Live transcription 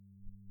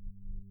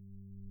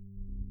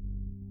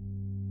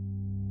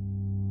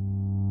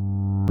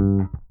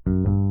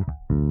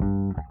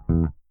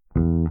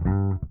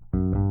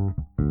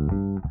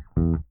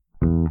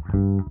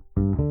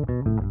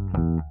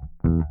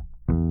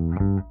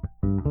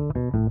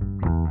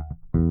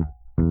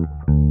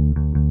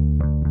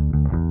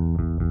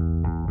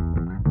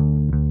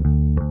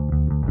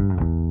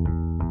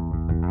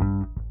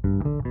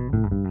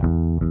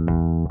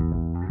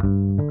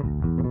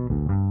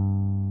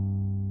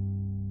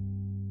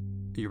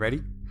You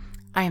ready?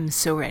 I am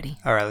so ready.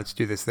 All right, let's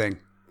do this thing.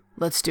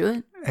 Let's do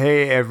it.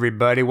 Hey,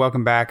 everybody.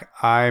 Welcome back.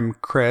 I'm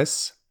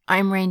Chris.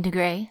 I'm Rain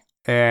DeGray.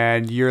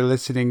 And you're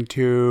listening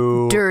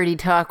to... Dirty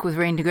Talk with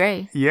Rain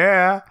DeGray.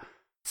 Yeah.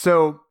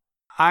 So,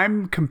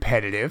 I'm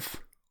competitive.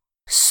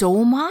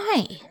 So am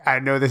I. I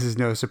know this is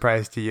no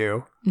surprise to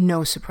you.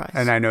 No surprise.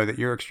 And I know that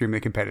you're extremely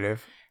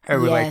competitive. I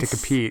would like to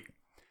compete.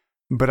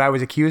 But I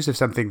was accused of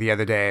something the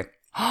other day,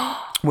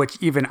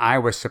 which even I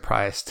was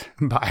surprised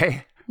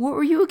by. What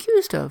were you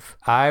accused of?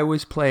 I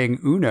was playing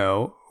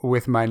Uno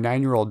with my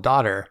 9-year-old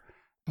daughter,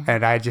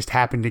 and I just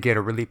happened to get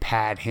a really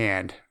bad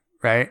hand,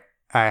 right?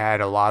 I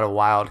had a lot of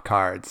wild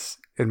cards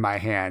in my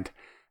hand,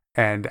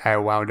 and I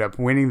wound up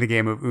winning the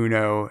game of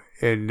Uno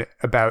in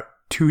about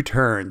 2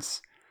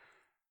 turns.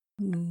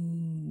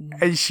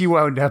 And she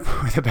wound up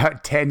with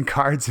about 10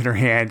 cards in her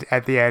hand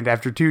at the end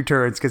after 2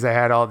 turns because I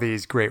had all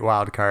these great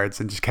wild cards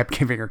and just kept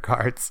giving her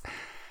cards.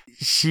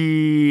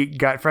 She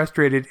got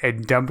frustrated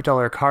and dumped all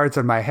her cards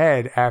on my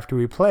head after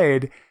we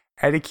played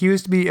and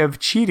accused me of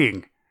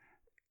cheating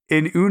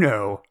in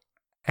Uno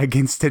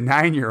against a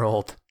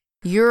 9-year-old.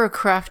 You're a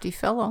crafty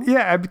fellow.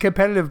 Yeah, I'm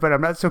competitive, but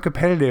I'm not so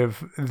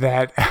competitive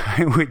that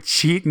I would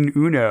cheat in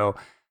Uno.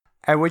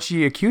 And what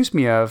she accused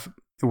me of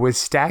was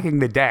stacking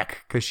the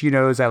deck because she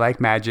knows I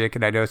like magic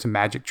and I know some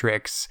magic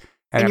tricks.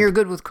 And you're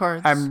good with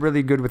cards. I'm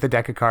really good with a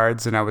deck of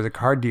cards, and I was a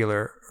card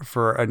dealer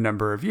for a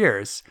number of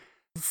years.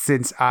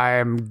 Since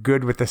I'm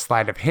good with the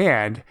sleight of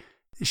hand,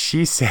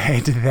 she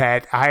said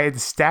that I had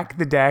stacked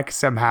the deck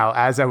somehow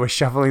as I was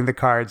shuffling the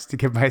cards to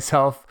give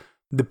myself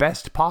the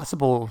best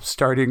possible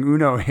starting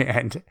Uno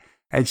hand.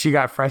 And she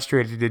got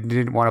frustrated and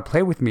didn't want to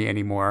play with me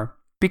anymore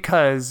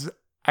because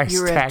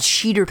You're stacked a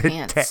cheater the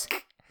pants.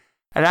 deck.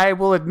 And I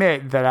will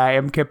admit that I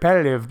am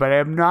competitive, but I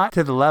am not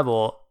to the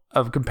level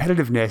of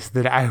competitiveness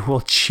that I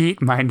will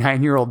cheat my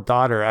 9-year-old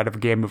daughter out of a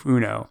game of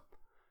Uno.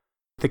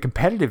 The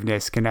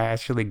competitiveness can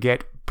actually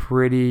get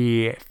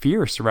pretty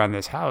fierce around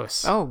this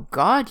house. Oh,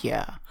 God,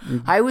 yeah.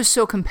 I was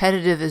so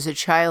competitive as a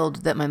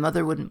child that my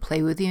mother wouldn't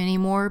play with you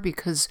anymore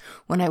because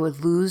when I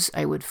would lose,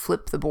 I would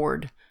flip the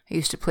board. I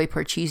used to play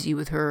Parcheesi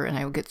with her, and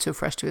I would get so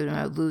frustrated when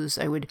I would lose,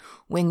 I would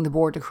wing the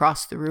board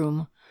across the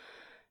room.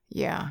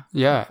 Yeah.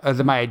 Yeah,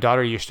 my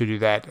daughter used to do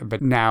that,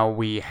 but now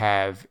we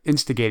have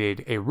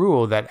instigated a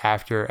rule that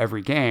after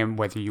every game,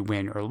 whether you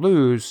win or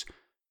lose,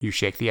 you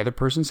shake the other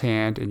person's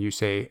hand and you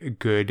say,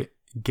 "Good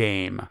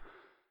game."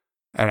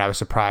 And I was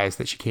surprised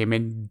that she came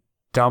in,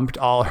 dumped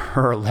all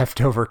her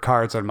leftover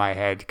cards on my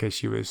head because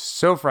she was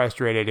so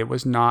frustrated. It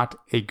was not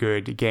a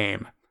good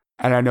game.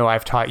 And I know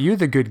I've taught you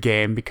the good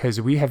game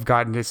because we have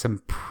gotten to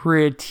some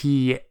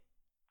pretty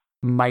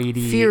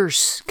mighty...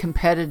 Fierce,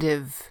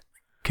 competitive...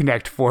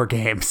 Connect 4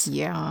 games.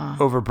 Yeah.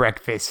 Over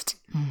breakfast.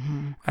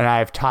 Mm-hmm. And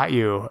I've taught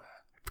you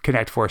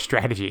Connect 4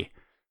 strategy.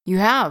 You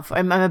have.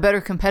 I'm a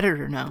better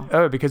competitor now.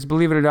 Oh, because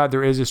believe it or not,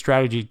 there is a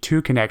strategy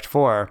to Connect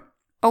 4.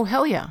 Oh,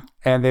 hell yeah.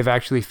 And they've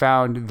actually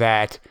found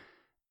that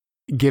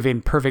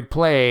given perfect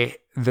play,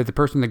 that the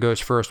person that goes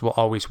first will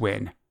always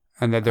win.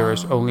 And that there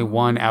is only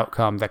one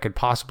outcome that could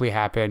possibly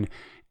happen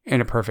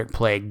in a perfect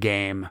play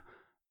game.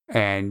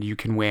 And you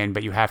can win,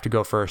 but you have to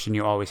go first, and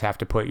you always have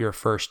to put your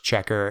first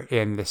checker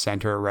in the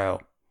center row.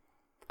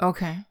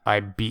 Okay.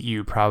 I beat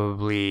you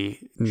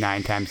probably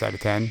 9 times out of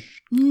 10.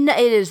 No,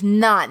 it is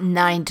not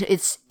 9.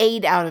 It's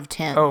 8 out of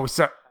 10. Oh,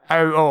 so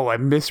I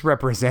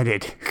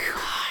misrepresented.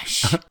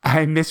 Gosh.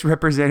 I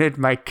misrepresented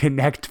my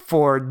Connect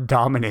 4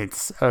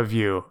 dominance of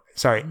you.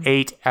 Sorry,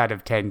 8 out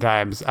of 10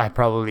 times I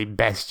probably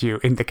best you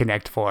in the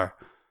Connect 4.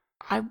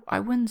 I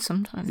win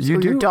sometimes.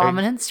 You do.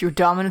 Your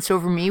dominance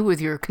over me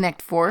with your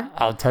Connect 4.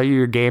 I'll tell you,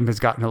 your game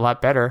has gotten a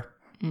lot better.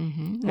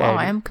 Mm-hmm. Well,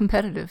 I am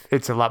competitive.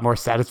 It's a lot more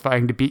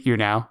satisfying to beat you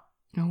now.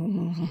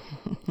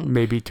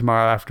 Maybe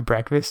tomorrow after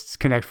breakfast,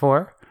 Connect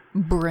 4?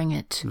 Bring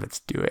it. Let's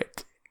do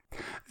it.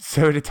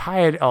 So to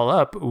tie it all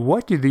up,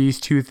 what do these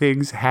 2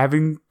 things have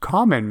in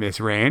common, Miss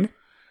Rain?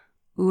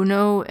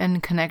 Uno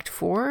and Connect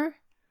 4?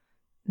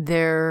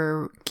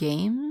 They're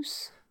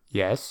games?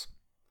 Yes.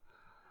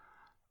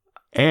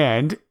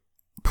 And...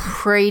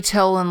 Pray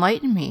tell,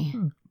 enlighten me.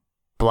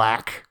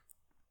 Black.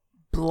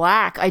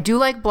 Black. I do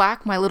like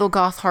black. My little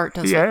goth heart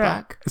does like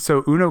black.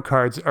 So Uno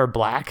cards are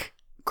black.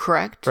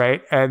 Correct.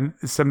 Right? And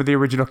some of the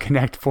original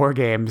Connect 4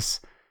 games,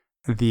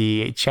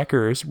 the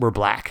checkers were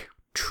black.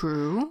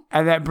 True.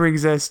 And that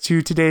brings us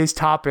to today's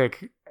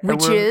topic.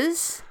 Which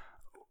is?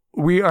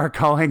 We are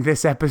calling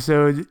this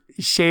episode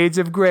Shades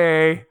of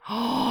Grey.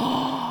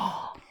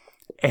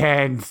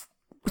 And...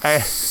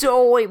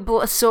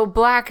 So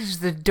black is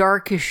the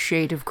darkest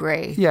shade of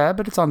gray. Yeah,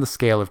 but it's on the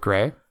scale of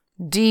gray.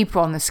 Deep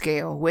on the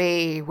scale.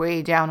 Way,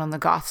 way down on the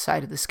goth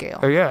side of the scale.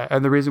 Oh, yeah.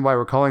 And the reason why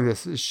we're calling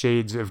this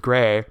Shades of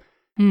Grey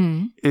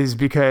is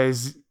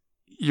because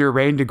you're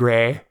Rain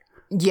DeGray.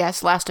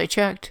 Yes, last I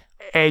checked.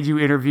 And you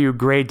interview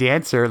Grey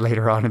Dancer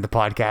later on in the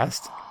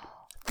podcast.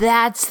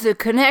 That's the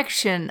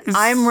connection.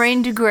 I'm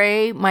Rain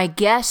DeGray. My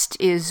guest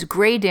is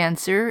Grey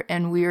Dancer,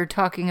 and we are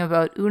talking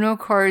about Uno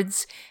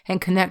cards and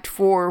Connect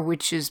 4,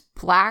 which is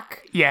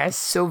black. Yes.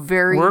 So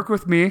very Work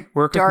with me.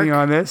 Work with me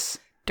on this.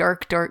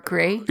 dark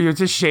gray? It's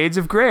just shades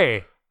of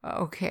gray,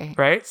 Okay.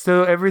 right?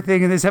 So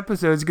everything in this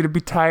episode is going to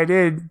be tied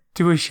in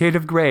to a shade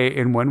of gray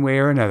in one way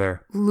or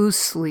another.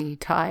 Loosely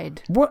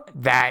tied. What?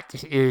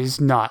 That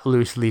is not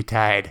loosely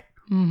tied.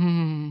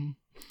 Mm-hmm.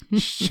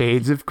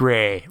 Shades of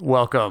gray.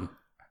 Welcome.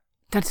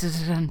 Dun, dun,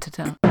 dun, dun,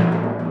 dun.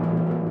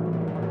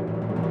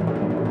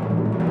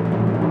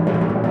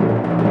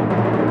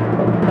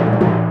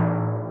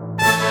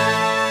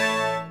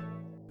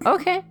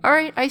 Okay, all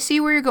right. I see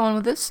where you're going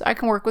with this. I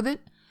can work with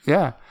it.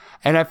 Yeah.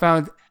 And I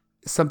found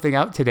something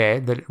out today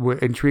that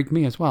intrigued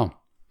me as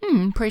well.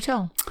 Pray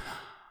tell.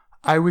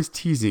 I was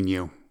teasing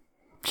you.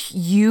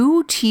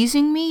 You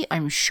teasing me?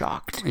 I'm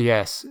shocked.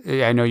 Yes.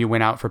 I know you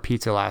went out for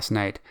pizza last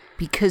night.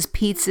 Because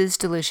pizza's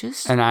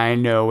delicious. And I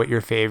know what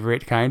your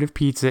favorite kind of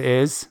pizza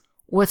is.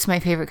 What's my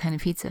favorite kind of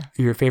pizza?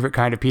 Your favorite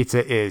kind of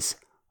pizza is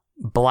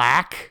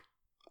black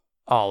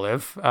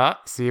olive.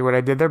 See what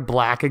I did there?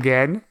 Black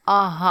again.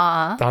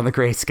 Uh-huh. On the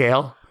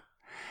grayscale.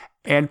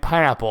 And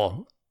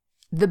pineapple.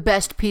 The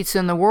best pizza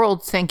in the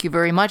world. Thank you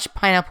very much.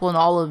 Pineapple and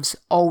olives,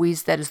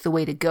 always that is the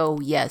way to go.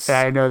 Yes.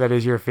 I know that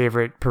is your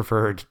favorite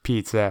preferred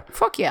pizza.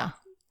 Fuck yeah.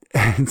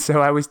 And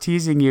so I was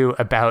teasing you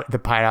about the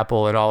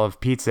pineapple and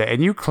olive pizza,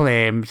 and you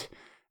claimed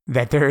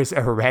that there is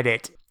a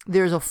Reddit.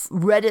 There's a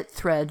Reddit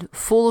thread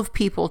full of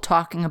people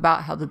talking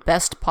about how the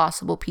best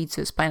possible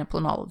pizza is pineapple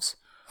and olives.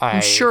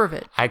 I'm sure of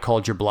it. I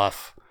called your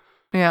bluff.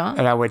 Yeah.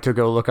 And I went to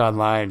go look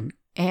online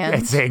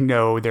And saying,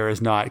 no, there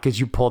is not, because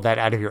you pulled that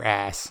out of your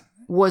ass.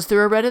 Was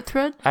there a Reddit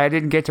thread? I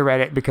didn't get to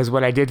Reddit because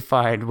what I did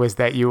find was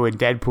that you and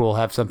Deadpool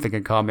have something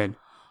in common.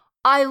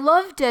 I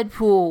love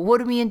Deadpool. What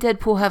do me and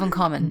Deadpool have in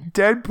common?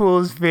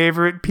 Deadpool's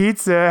favorite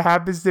pizza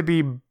happens to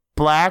be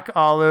black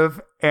olive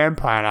and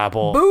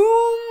pineapple.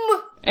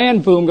 Boom!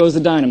 And boom goes the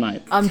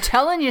dynamite. I'm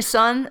telling you,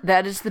 son,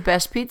 that is the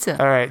best pizza.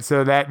 All right,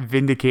 so that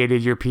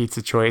vindicated your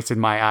pizza choice in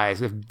my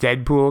eyes. If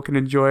Deadpool can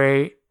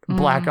enjoy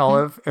black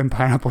olive and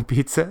pineapple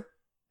pizza,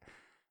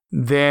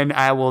 then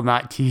I will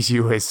not tease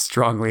you as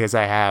strongly as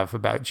I have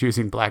about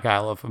choosing black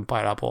olive and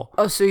pineapple.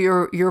 Oh, so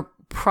you're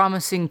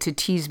promising to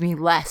tease me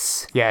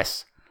less.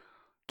 Yes.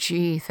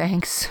 Gee,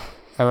 thanks.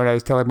 And when I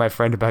was telling my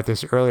friend about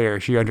this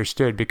earlier, she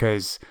understood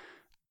because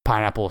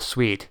pineapple is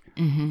sweet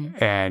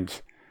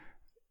and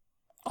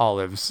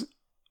olives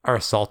are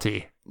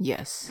salty.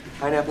 Yes.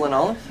 Pineapple and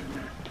olive?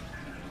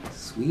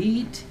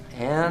 Sweet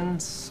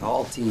and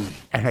salty.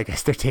 And I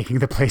guess they're taking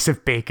the place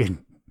of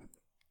bacon.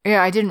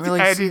 Yeah, I didn't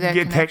really I see didn't that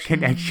get that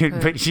connection,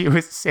 but she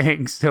was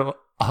saying, so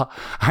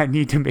I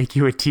need to make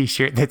you a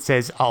t-shirt that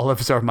says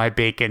olives are my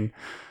bacon.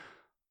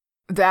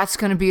 That's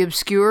going to be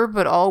obscure,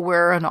 but I'll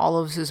wear an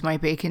olives is my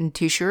bacon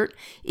t-shirt.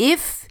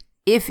 If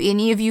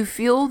any of you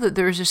feel that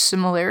there's a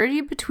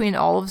similarity between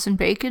olives and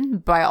bacon,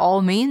 by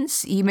all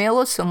means, email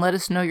us and let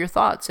us know your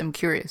thoughts. I'm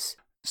curious.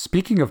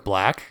 Speaking of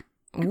black,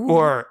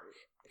 or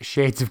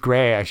shades of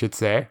gray, I should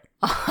say.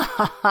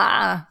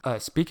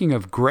 Speaking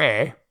of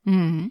gray,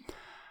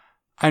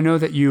 I know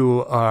that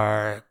you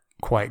are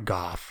quite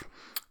goth.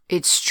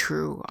 It's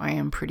true. I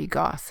am pretty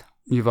goth.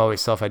 You've always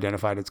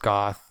self-identified as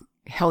goth.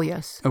 Hell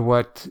yes.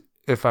 What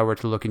if I were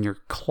to look in your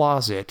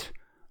closet,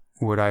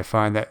 would I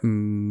find that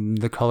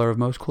the color of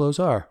most clothes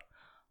are?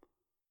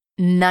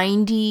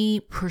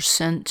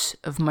 90%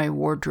 of my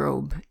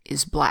wardrobe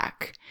is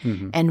black.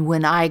 And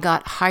when I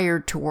got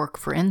hired to work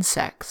for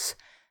Insects,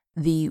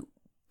 the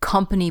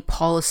company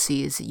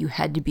policy is that you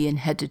had to be in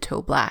head to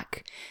toe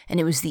black. And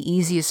it was the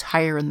easiest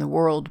hire in the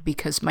world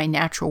because my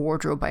natural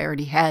wardrobe I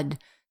already had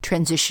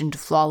transitioned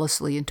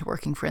flawlessly into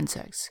working for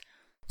Insects.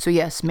 So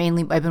yes,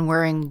 mainly I've been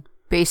wearing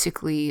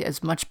basically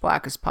as much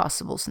black as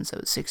possible since I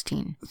was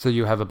 16. So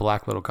you have a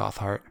black little goth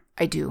heart.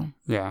 I do.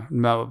 Yeah.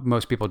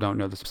 Most people don't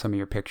know this. Some of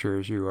your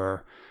pictures, you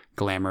are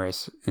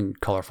glamorous and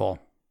colorful.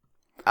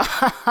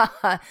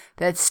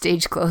 That's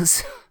stage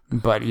clothes.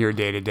 But your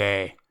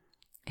day-to-day.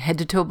 Head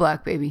to toe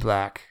black, baby.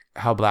 Black.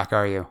 How black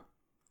are you?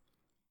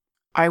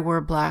 I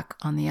wear black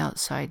on the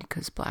outside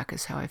because black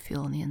is how I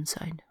feel on the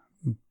inside.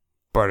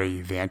 But are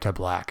you Vanta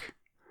Black?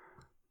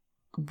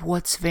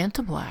 What's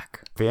Vanta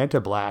Black?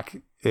 Vanta Black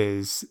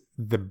is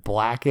the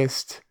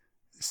blackest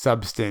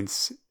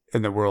substance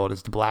in the world.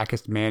 It's the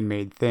blackest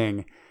man-made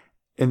thing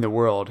in the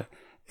world.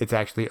 It's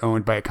actually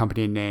owned by a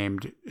company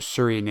named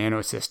Surrey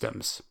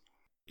Nanosystems.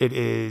 It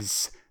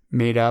is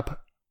made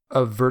up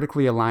of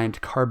vertically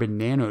aligned carbon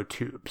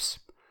nanotubes.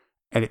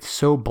 And it's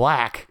so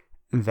black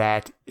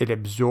that it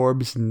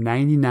absorbs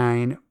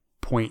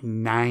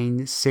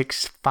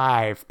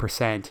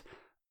 99.965%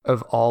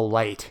 of all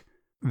light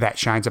that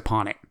shines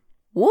upon it.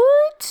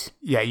 What?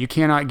 Yeah, you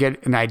cannot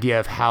get an idea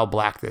of how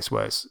black this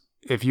was.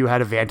 If you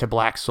had a Vanta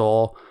Black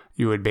soul,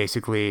 you would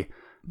basically...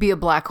 Be a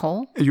black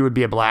hole? You would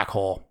be a black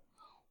hole.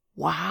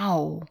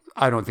 Wow.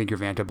 I don't think you're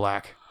Vanta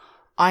Black.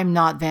 I'm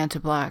not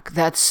Vanta Black.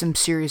 That's some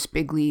serious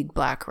big league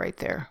black right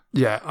there.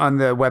 Yeah, on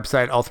the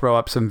website, I'll throw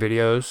up some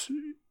videos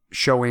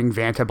showing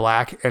Vanta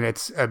Black, and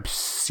it's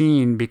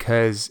obscene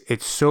because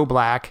it's so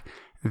black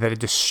that it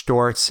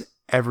distorts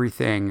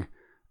everything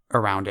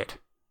around it.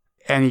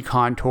 any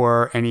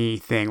contour,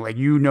 anything. Like,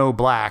 you know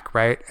black,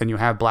 right? And you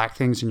have black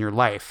things in your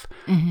life.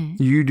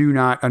 You do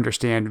not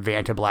understand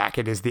Vanta Black.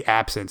 It is the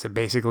absence. It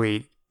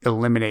basically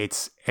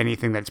eliminates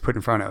anything that's put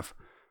in front of.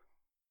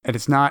 And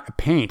it's not a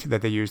paint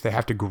that they use. They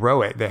have to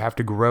grow it. They have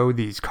to grow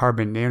these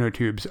carbon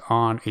nanotubes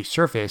on a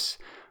surface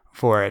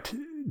for it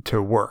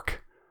to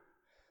work.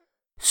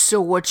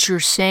 So what you're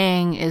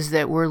saying is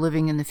that we're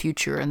living in the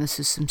future and this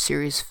is some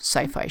serious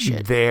sci-fi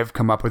shit. They have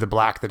come up with a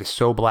black that is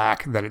so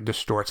black that it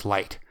distorts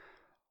light.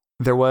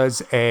 There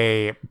was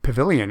a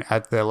pavilion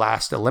at the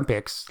last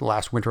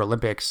Winter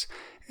Olympics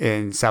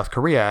in South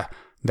Korea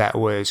that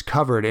was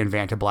covered in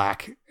Vanta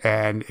Black.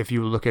 And if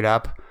you look it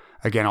up,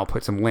 again, I'll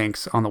put some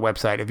links on the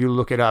website. If you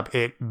look it up,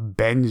 it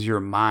bends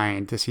your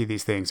mind to see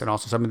these things. And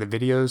also some of the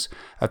videos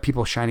of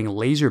people shining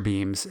laser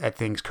beams at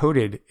things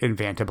coated in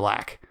Vanta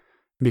Black,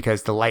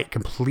 because the light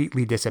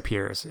completely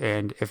disappears.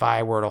 And if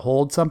I were to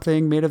hold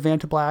something made of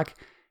Vanta Black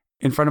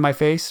in front of my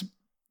face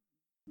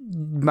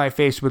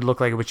would look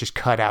like it was just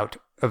cut out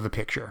of the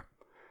picture.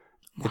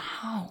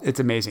 Wow. It's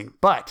amazing.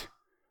 But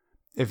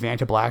if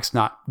Vanta Black's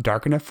not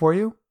dark enough for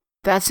you,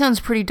 That sounds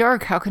pretty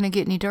dark. How can it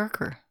get any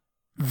darker?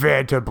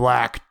 Vanta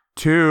Black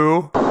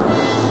 2.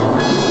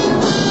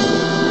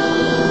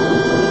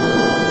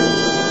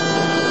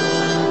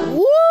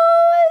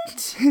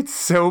 What? It's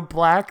so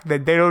black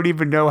that they don't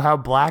even know how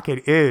black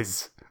it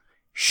is.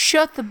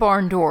 Shut the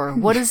barn door.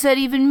 What does that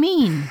even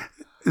mean?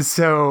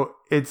 So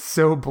it's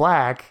so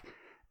black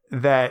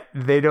that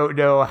they don't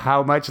know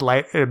how much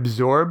light it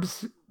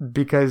absorbs,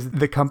 because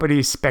the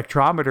company's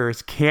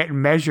spectrometers can't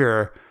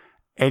measure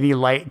any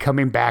light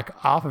coming back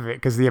off of it,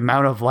 because the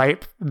amount of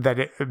light that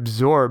it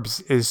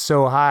absorbs is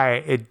so high,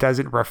 it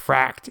doesn't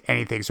refract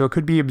anything. So it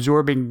could be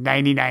absorbing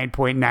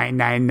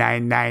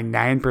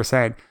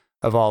 99.99999%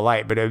 of all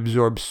light, but it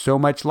absorbs so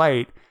much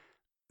light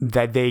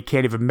that they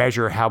can't even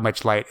measure how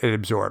much light it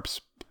absorbs.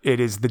 It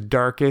is the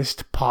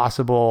darkest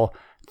possible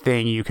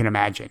thing you can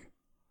imagine.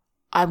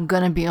 I'm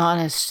going to be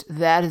honest,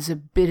 that is a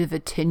bit of a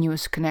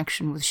tenuous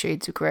connection with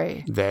shades of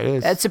gray. That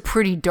is. That's a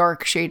pretty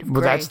dark shade of gray.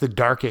 Well, that's the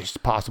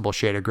darkest possible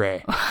shade of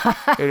gray.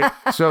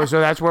 So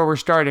that's where we're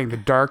starting, the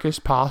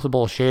darkest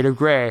possible shade of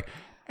gray,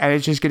 and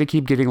it's just going to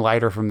keep getting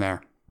lighter from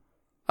there.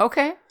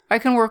 Okay, I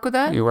can work with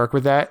that. You work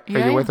with that? Are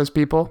you with us,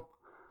 people?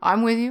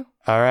 I'm with you.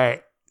 All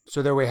right.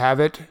 So there we have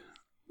it.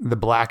 The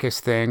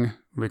blackest thing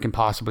we can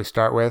possibly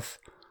start with.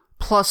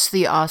 Plus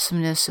the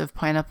awesomeness of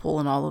pineapple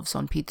and olives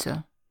on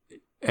pizza.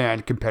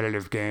 And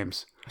competitive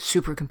games.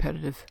 Super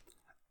competitive.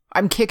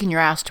 I'm kicking your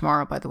ass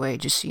tomorrow, by the way,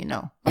 just so you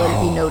know. Let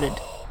it be noted.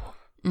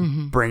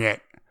 Mm-hmm. Bring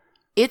it.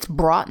 It's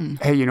Broughton.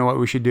 Hey, you know what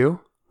we should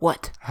do?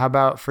 What? How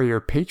about for your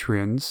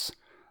patrons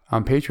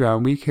on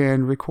Patreon, we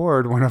can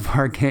record one of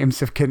our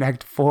games of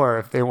Connect 4.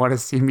 If they want to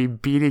see me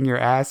beating your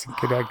ass in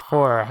Connect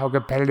 4, how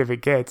competitive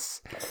it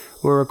gets,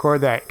 we'll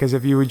record that. Because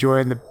if you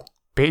join the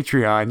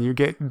Patreon, you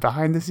get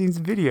behind-the-scenes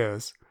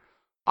videos.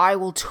 I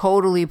will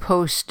totally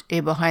post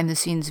a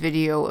behind-the-scenes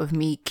video of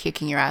me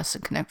kicking your ass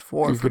in Connect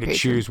 4 You're for going to Patreon.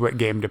 choose what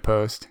game to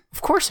post.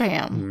 Of course I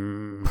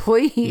am.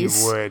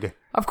 Please. You would.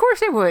 Of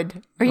course I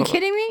would. Are you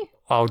kidding me?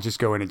 I'll just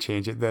go in and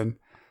change it then.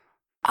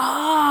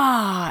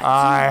 Ah.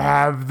 I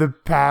have the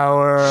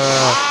power.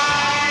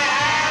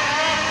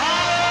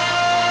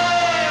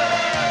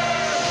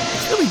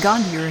 It's really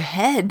gone to your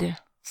head.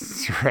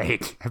 That's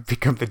right. I've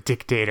become the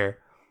dictator.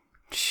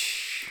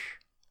 Shh.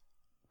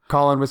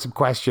 Call in with some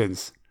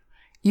questions.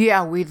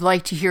 Yeah, we'd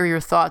like to hear your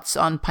thoughts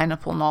on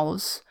pineapple and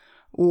olives,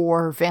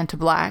 or Vanta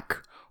Black,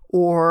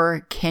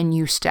 or can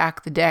you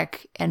stack the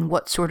deck, and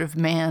what sort of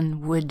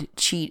man would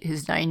cheat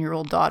his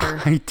 9-year-old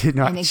daughter I did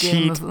not in a cheat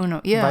game of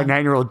Uno? Yeah. my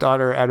 9-year-old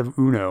daughter out of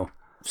Uno.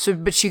 So,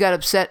 but she got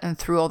upset and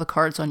threw all the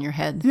cards on your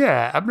head.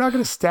 Yeah, I'm not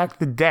going to stack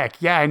the deck.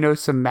 Yeah, I know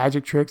some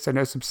magic tricks. I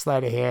know some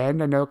sleight of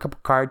hand. I know a couple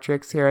card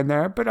tricks here and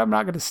there, but I'm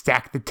not going to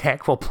stack the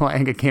deck while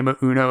playing a game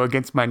of Uno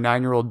against my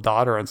 9-year-old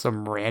daughter on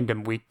some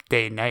random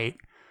weekday night.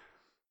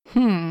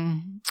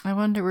 I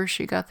wonder where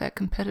she got that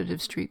competitive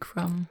streak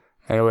from.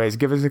 Anyways,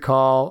 give us a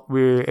call.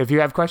 If you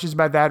have questions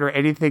about that or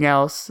anything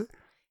else,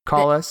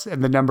 call us,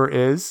 and the number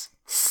is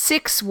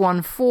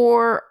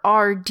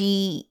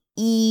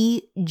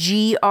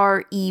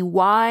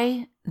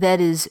 614-RDEGREY.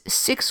 That is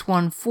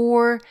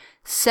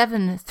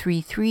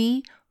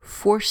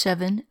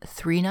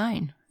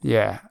 614-733-4739.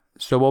 Yeah.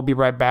 So we'll be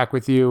right back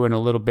with you in a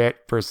little bit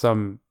for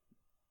some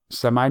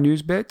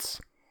semi-news bits.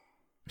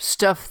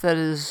 Stuff that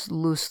is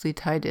loosely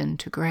tied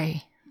into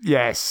gray.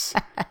 Yes.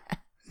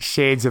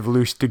 Shades of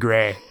loose to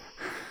gray.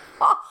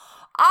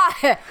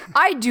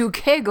 I do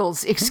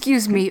kegels,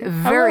 excuse me,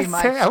 very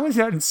much. I was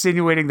not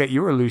insinuating that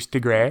you were loose to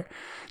gray.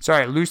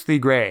 Sorry, loosely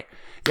gray.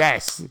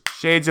 Yes,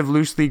 shades of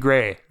loosely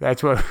gray.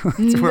 That's what. That's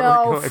what we're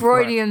No, going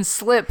Freudian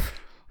slip.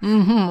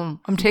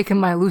 I'm taking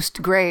my loose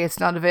to gray. It's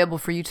not available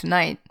for you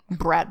tonight,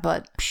 brat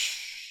butt.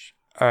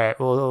 For. All right,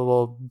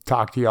 we'll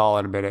talk to you all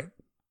in a minute.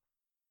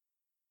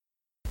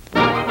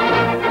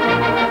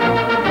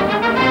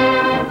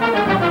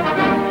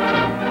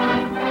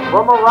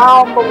 From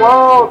around the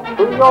world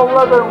to your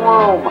living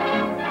room,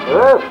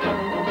 this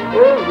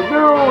is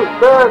News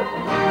Bits.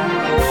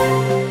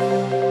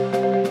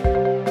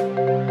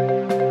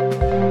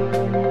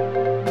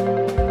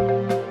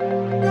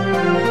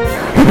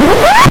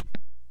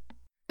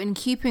 in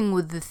keeping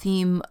with the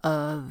theme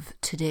of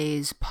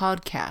today's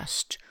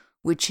podcast,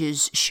 which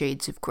is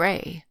Shades of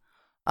Grey,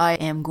 I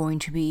am going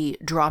to be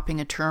dropping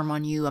a term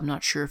on you. I'm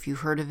not sure if you've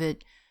heard of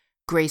it.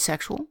 Gray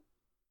sexual.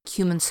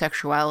 Human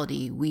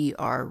sexuality, we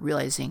are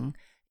realizing,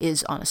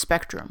 is on a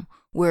spectrum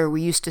where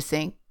we used to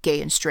think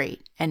gay and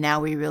straight, and now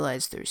we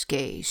realize there's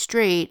gay,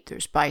 straight,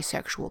 there's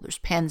bisexual, there's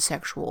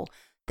pansexual.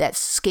 That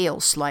scale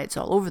slides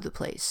all over the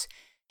place.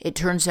 It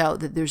turns out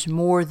that there's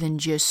more than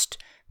just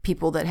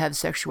people that have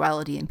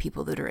sexuality and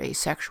people that are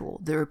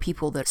asexual. There are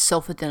people that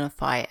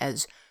self-identify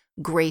as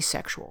gray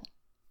sexual.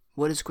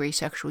 What is gray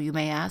sexual, you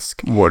may ask?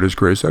 What is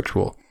gray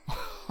sexual?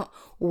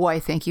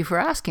 Why, thank you for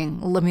asking.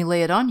 Let me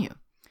lay it on you.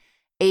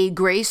 A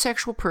gray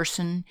sexual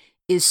person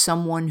is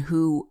someone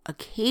who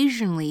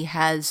occasionally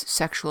has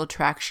sexual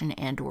attraction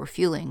and or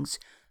feelings,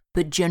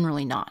 but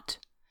generally not.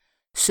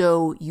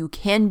 So you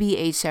can be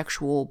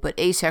asexual, but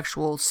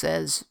asexual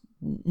says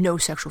no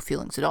sexual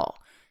feelings at all.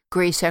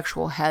 Gray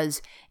sexual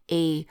has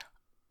a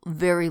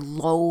very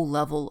low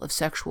level of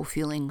sexual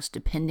feelings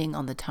depending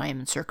on the time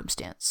and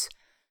circumstance.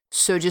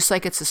 So just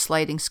like it's a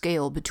sliding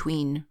scale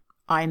between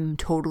I'm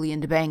totally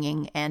into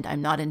banging and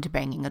I'm not into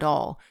banging at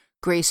all,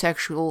 gray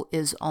sexual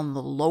is on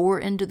the lower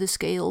end of the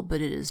scale,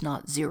 but it is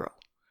not zero.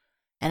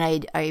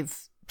 And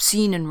I've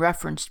seen and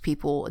referenced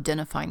people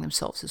identifying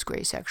themselves as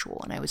gray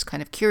sexual, and I was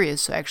kind of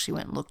curious, so I actually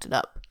went and looked it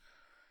up.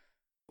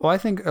 Well, I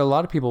think a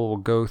lot of people will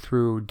go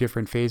through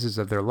different phases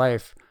of their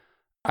life.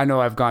 I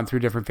know I've gone through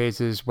different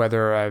phases,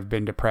 whether I've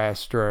been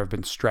depressed or I've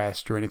been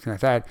stressed or anything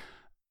like that,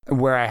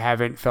 where I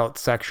haven't felt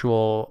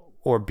sexual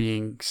or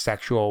being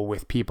sexual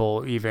with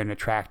people, even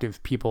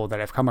attractive people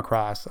that I've come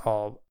across.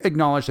 I'll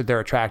acknowledge that they're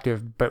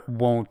attractive, but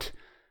won't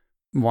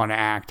want to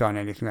act on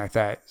anything like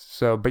that.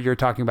 So, but you're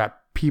talking about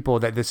people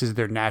that this is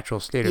their natural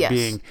state of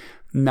being,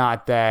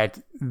 not that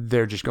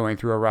they're just going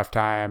through a rough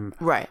time.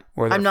 Right.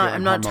 Or I'm not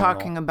hormonal.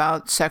 talking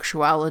about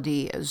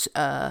sexuality as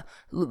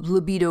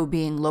libido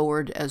being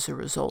lowered as a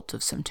result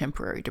of some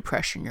temporary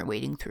depression you're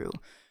wading through.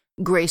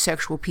 Gray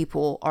sexual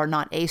people are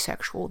not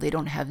asexual. They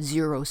don't have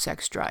zero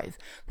sex drive,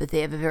 but they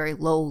have a very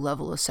low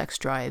level of sex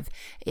drive.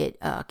 It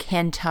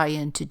can tie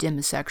into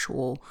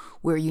demisexual,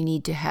 where you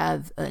need to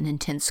have an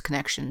intense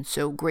connection.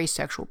 So gray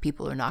sexual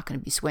people are not going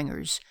to be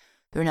swingers.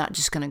 They're not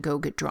just going to go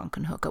get drunk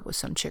and hook up with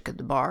some chick at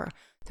the bar.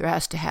 There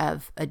has to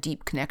have a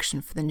deep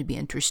connection for them to be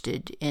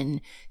interested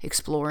in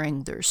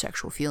exploring their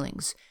sexual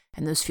feelings.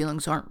 And those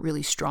feelings aren't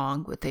really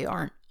strong, but they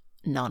aren't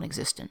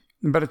non-existent.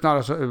 But it's not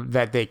also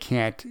that they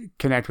can't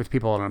connect with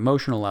people on an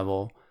emotional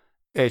level.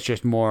 It's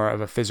just more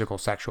of a physical,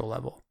 sexual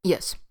level.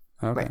 Yes.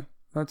 Okay. Right.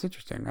 That's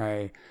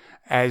interesting.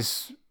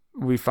 As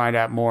we find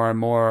out more and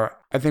more,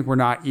 I think we're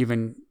not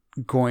even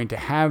going to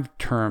have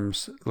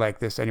terms like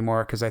this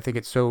anymore, because I think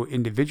it's so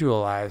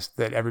individualized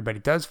that everybody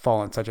does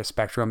fall in such a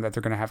spectrum that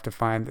they're going to have to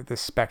find that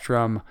this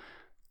spectrum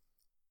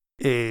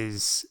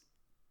is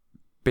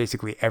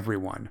basically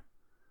everyone.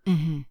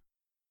 Mm-hmm.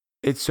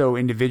 It's so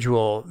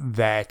individual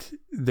that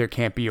there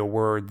can't be a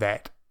word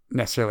that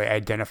necessarily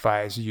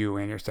identifies you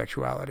and your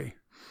sexuality.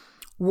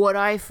 What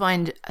I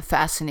find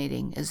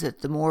fascinating is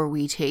that the more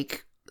we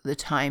take the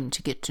time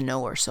to get to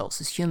know ourselves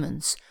as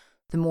humans,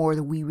 the more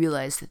that we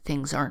realize that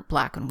things aren't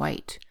black and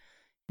white.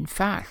 In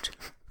fact,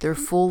 they're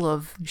full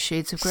of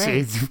shades of gray.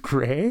 Shades of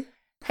gray?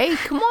 Hey,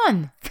 come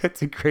on.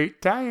 That's a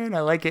great tie-in.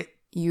 I like it.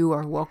 You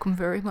are welcome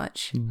very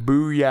much.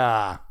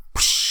 Booyah.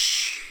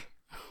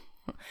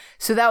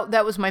 So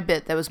that was my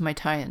bit. That was my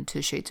tie-in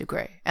to Shades of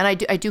Grey. And I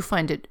do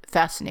find it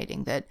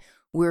fascinating that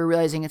we're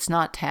realizing it's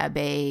not tab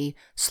A,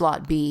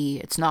 slot B,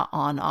 it's not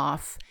on,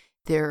 off.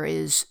 There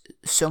is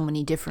so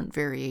many different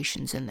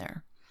variations in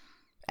there.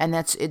 And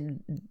it's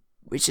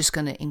just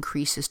going to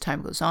increase as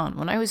time goes on.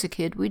 When I was a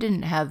kid, we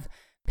didn't have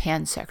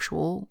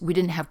pansexual. We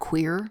didn't have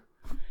queer.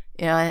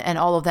 And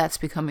all of that's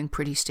becoming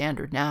pretty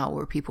standard now,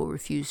 where people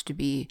refuse to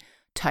be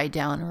tied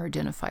down or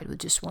identified with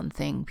just one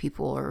thing.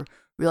 People are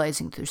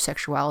realizing their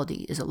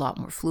sexuality is a lot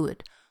more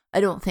fluid. I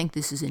don't think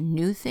this is a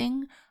new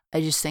thing.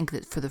 I just think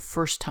that for the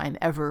first time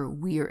ever,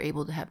 we are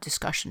able to have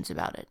discussions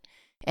about it.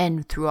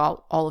 And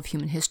throughout all of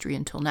human history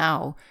until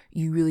now,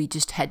 you really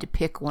just had to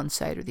pick one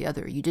side or the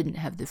other. You didn't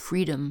have the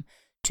freedom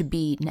to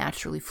be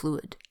naturally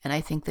fluid. And I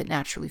think that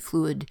naturally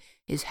fluid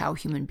is how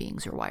human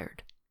beings are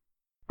wired.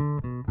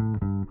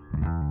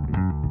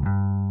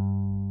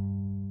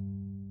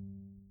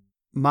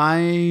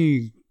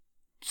 My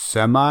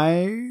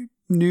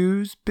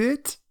semi-news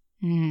bit,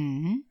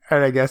 Mm-hmm.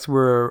 and I guess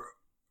we're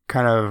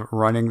kind of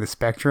running the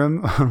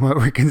spectrum on what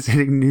we're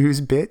considering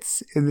news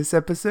bits in this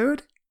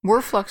episode,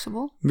 We're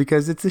flexible.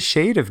 because it's a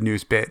shade of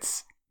news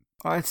bits.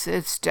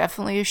 It's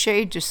definitely a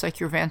shade, just like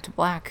your Vanta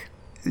Black.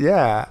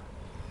 Yeah.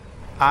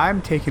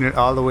 I'm taking it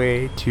all the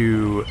way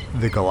to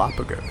the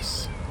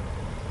Galapagos.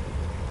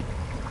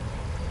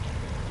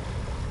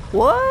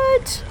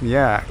 What?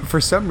 Yeah,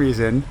 for some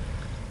reason,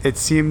 it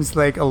seems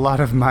like a lot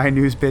of my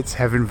news bits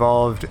have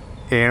involved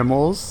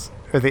animals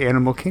or the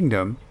animal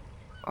kingdom.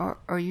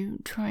 Are you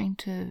trying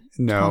to tell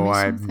No, me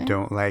I something?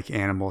 don't like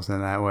animals in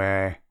that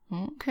way.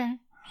 Okay.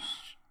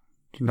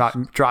 I'm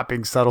not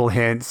dropping subtle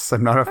hints.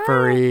 I'm not a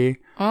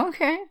furry.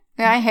 Okay.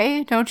 Yeah,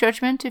 hey, no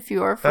judgment if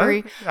you are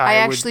furry. I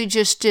would- actually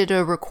just did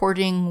a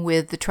recording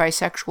with the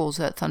Trisexuals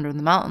at Thunder in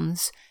the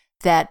Mountains.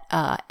 That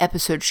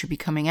episode should be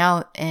coming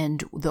out,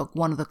 and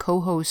one of the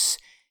co-hosts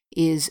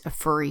is a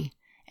furry.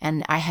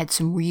 And I had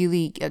some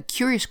really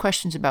curious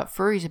questions about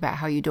furries, about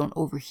how you don't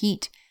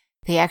overheat.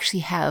 They actually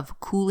have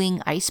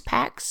cooling ice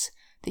packs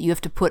that you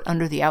have to put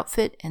under the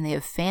outfit, and they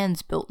have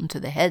fans built into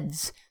the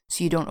heads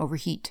so you don't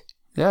overheat.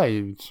 Yeah,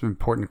 it's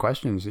important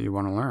questions that you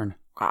want to learn.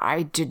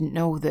 I didn't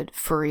know that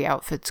furry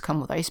outfits come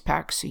with ice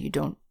packs so you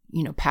don't,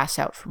 pass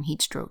out from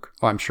heat stroke.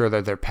 Well, I'm sure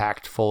that they're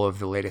packed full of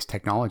the latest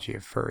technology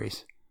of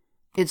furries.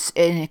 It's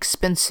an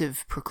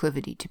expensive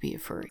proclivity to be a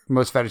furry.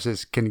 Most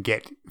fetishes can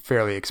get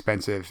fairly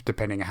expensive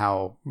depending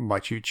how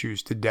much you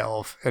choose to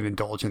delve and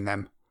indulge in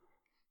them.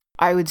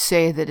 I would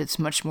say that it's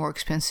much more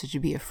expensive to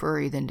be a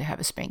furry than to have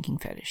a spanking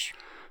fetish.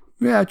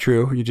 Yeah,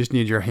 true. You just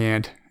need your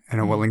hand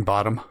and a willing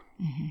bottom.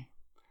 Mm-hmm.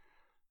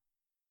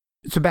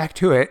 So back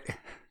to it.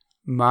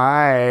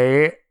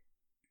 My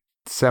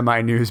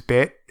semi-news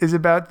bit is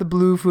about the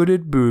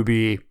blue-footed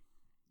booby.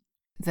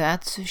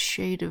 That's a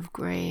shade of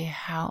gray.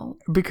 How?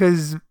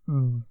 Because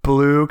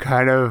blue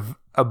kind of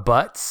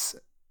abuts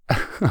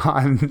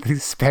on the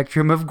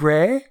spectrum of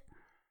gray.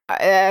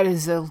 That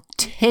is a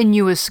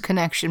tenuous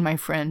connection, my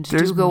friend.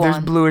 There's Do go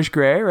on. bluish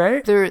gray,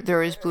 right?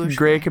 There is bluish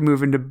Gray can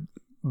move into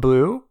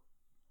blue.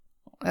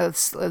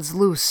 That's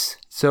loose.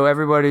 So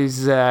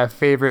everybody's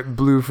favorite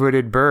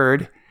blue-footed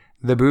bird,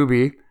 the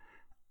booby.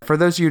 For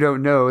those of you who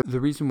don't know, the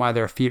reason why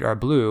their feet are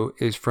blue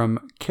is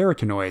from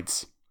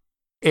carotenoids.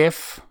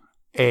 If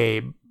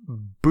a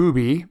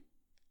booby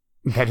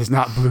that is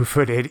not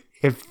blue-footed,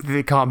 if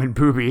the common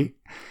booby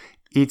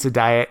eats a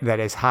diet that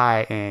is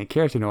high in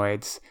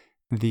carotenoids,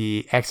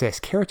 the excess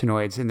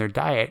carotenoids in their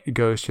diet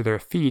goes to their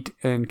feet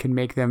and can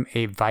make them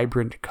a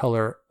vibrant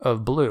color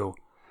of blue.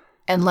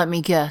 And let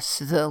me guess,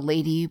 the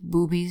lady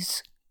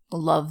boobies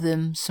love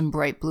them some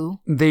bright blue?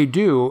 They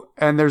do,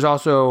 and there's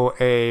also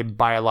a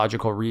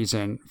biological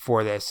reason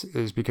for this,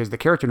 is because the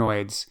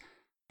carotenoids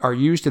are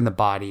used in the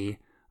body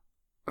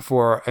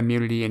for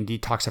immunity and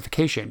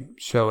detoxification.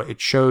 So it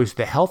shows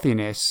the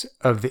healthiness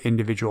of the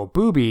individual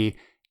booby.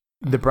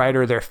 The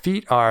brighter their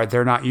feet are,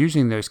 they're not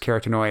using those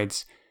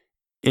carotenoids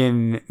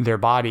in their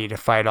body to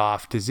fight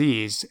off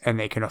disease, and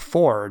they can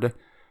afford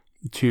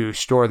to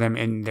store them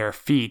in their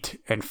feet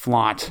and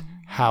flaunt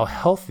how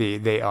healthy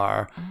they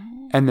are.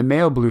 And the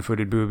male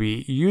blue-footed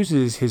booby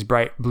uses his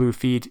bright blue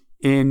feet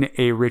in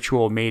a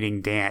ritual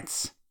mating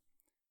dance.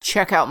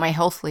 Check out my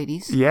health,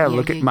 ladies. Yeah,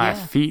 look at my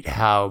feet,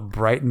 how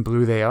bright and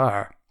blue they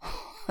are.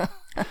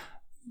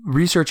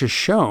 Research has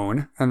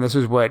shown, and this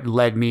is what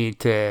led me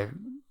to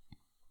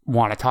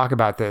want to talk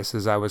about this,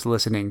 as I was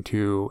listening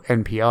to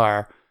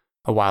NPR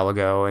a while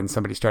ago and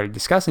somebody started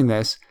discussing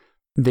this.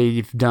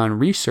 They've done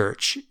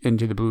research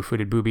into the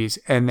blue-footed boobies,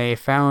 and they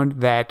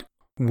found that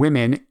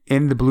women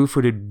in the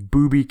blue-footed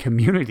booby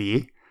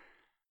community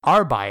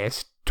are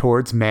biased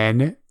towards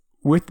men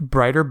with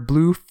brighter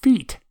blue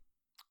feet.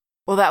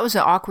 Well, that was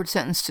an awkward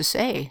sentence to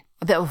say.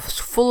 That was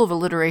full of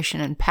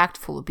alliteration and packed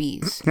full of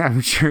bees.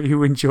 I'm sure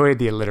you enjoyed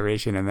the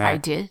alliteration in that. I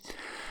did.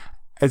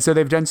 And so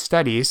they've done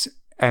studies,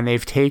 and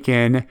they've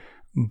taken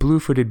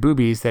blue-footed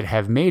boobies that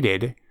have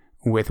mated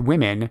with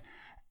women,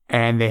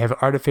 and they have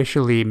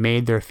artificially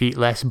made their feet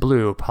less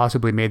blue,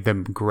 possibly made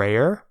them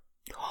grayer.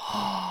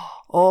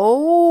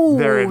 Oh,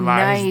 Therein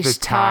lies nice the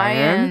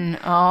tie-in.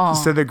 Oh.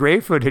 So the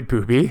gray-footed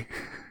booby,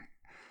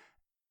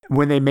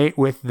 when they mate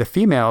with the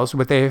females,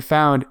 what they have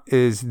found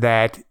is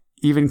that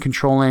even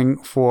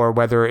controlling for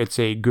whether it's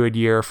a good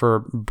year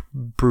for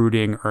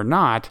brooding or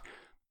not,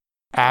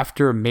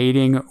 after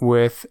mating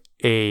with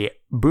a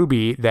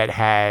booby that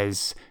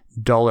has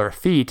duller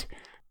feet,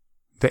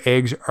 the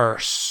eggs are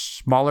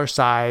smaller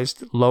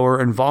sized,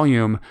 lower in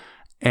volume,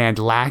 and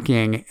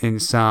lacking in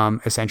some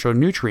essential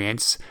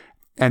nutrients.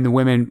 And the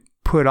women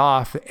put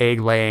off egg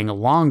laying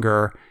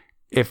longer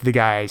if the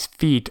guy's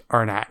feet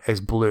are not as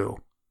blue.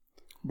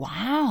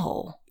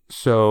 Wow.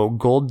 So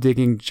gold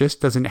digging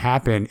just doesn't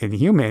happen in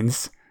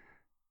humans.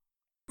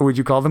 Would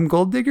you call them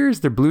gold diggers?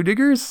 They're blue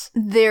diggers?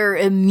 They're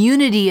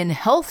immunity and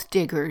health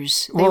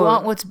diggers. They Well,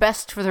 want what's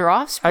best for their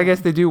offspring. I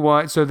guess they do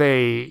want, so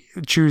they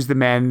choose the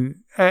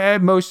men.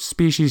 Most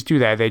species do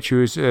that. They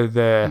choose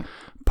the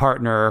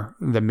partner,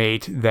 the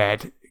mate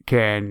that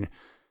can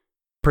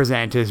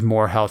present as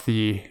more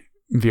healthy,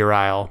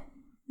 virile,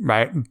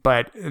 right?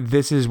 But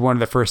this is one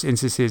of the first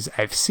instances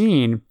I've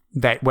seen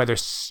that, whether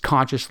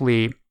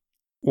consciously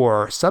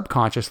or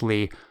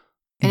subconsciously,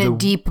 In a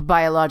deep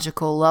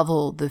biological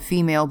level, the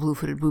female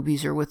blue-footed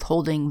boobies are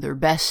withholding their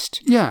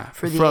best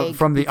for the egg.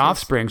 From the because-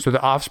 offspring. So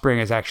the offspring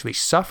is actually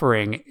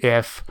suffering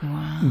if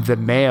the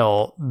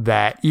male,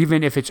 that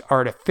even if it's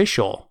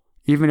artificial,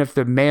 even if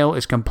the male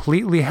is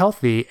completely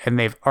healthy and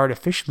they've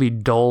artificially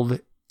dulled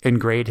and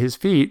grayed his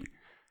feet,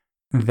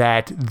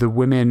 that the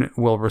women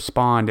will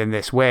respond in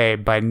this way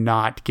by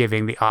not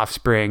giving the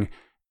offspring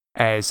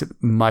as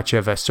much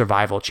of a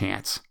survival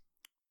chance.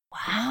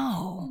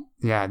 Wow.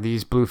 Yeah,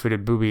 these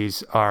blue-footed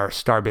boobies are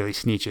Starbilly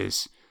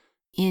Sneetches.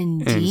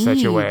 Indeed. in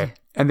such a way.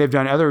 And they've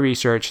done other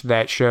research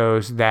that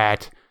shows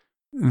that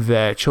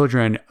the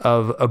children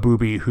of a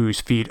booby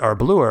whose feet are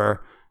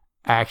bluer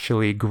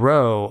actually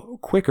grow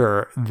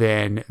quicker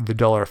than the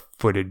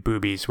duller-footed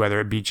boobies, whether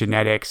it be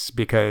genetics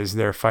because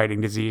they're fighting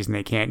disease and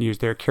they can't use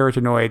their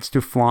carotenoids to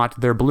flaunt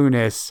their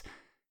blueness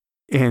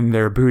in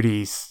their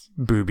boobies.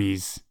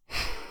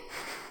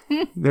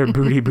 Their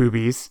booty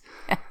boobies.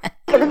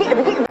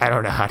 I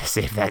don't know how to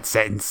say that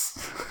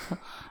sentence.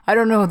 I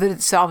don't know that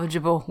it's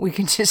salvageable. We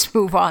can just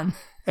move on.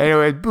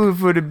 Anyway,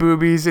 blue-footed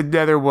boobies,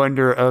 another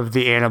wonder of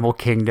the animal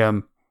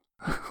kingdom.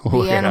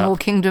 The animal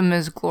kingdom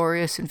is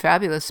glorious and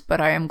fabulous, but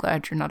I am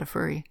glad you're not a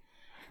furry.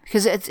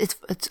 Because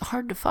it's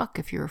hard to fuck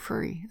if you're a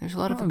furry. There's a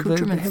lot of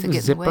accoutrements that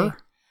get in the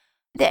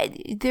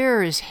way.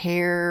 There is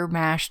hair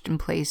mashed in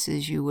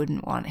places you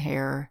wouldn't want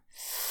hair.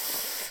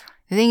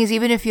 The thing is,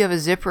 even if you have a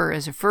zipper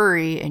as a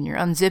furry and you're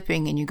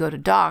unzipping and you go to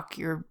dock,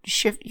 you're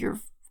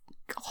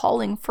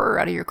hauling fur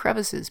out of your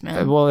crevices,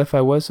 man. Well, if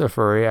I was a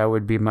furry, I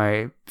would be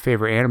my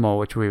favorite animal,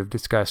 which we've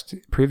discussed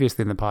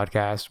previously in the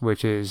podcast,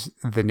 which is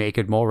the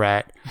naked mole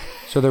rat.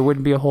 So there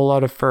wouldn't be a whole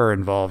lot of fur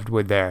involved,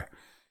 would there?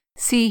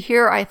 See,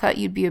 here I thought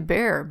you'd be a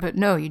bear, but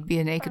no, you'd be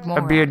a naked mole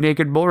rat. I'd be a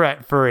naked mole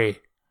rat furry.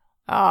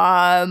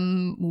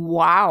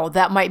 Wow,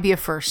 that might be a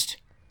first.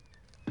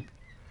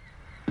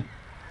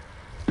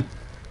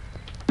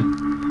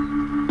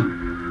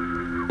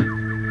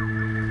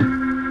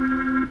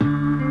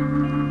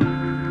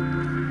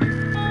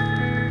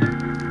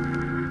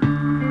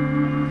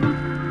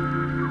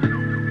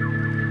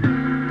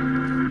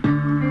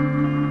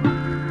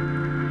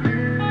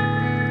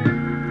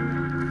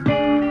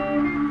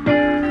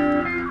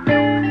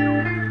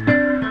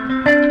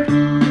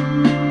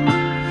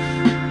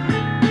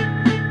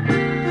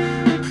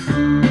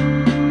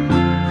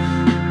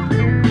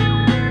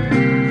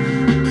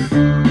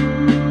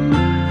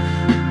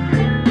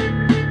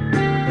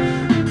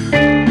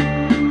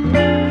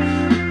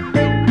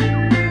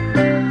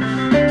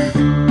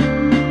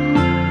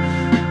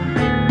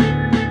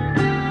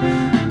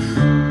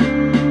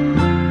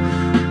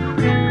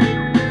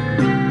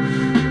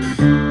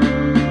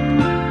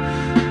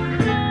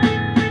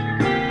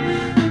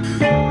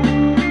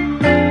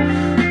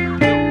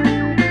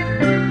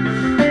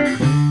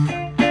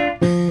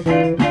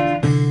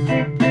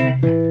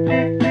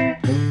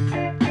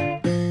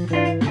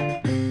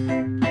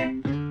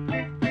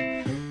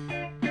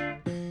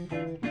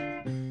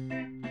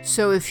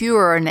 So if you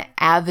are an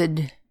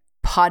avid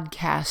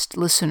podcast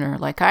listener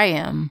like I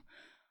am,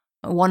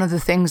 one of the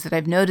things that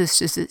I've noticed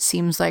is it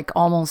seems like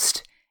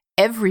almost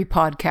every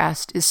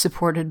podcast is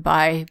supported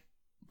by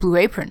Blue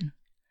Apron,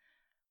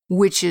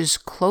 which is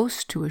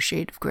close to a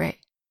shade of gray.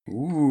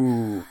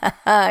 Ooh.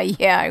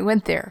 Yeah, I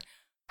went there.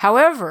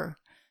 However,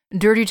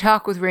 Dirty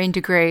Talk with Rain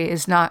to Gray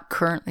is not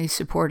currently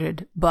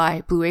supported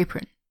by Blue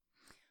Apron.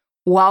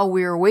 While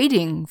we're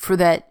waiting for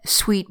that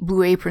sweet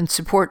Blue Apron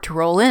support to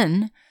roll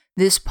in,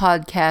 this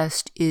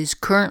podcast is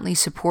currently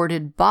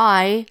supported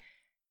by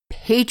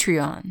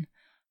Patreon.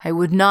 I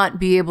would not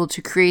be able to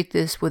create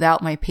this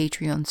without my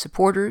Patreon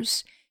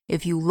supporters.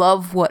 If you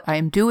love what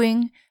I'm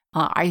doing,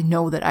 I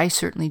know that I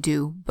certainly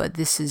do, but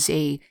this is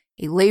a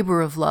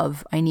labor of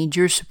love. I need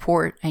your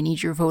support. I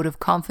need your vote of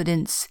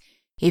confidence.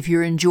 If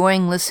you're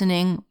enjoying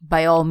listening,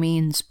 by all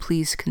means,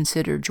 please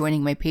consider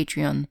joining my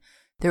Patreon.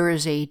 There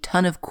is a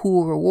ton of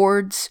cool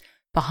rewards,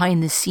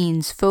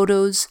 behind-the-scenes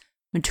photos,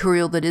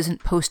 material that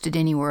isn't posted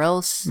anywhere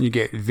else. You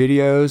get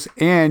videos,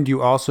 and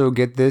you also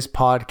get this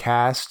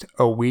podcast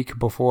a week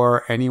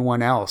before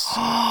anyone else.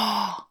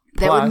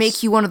 That would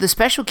make you one of the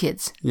special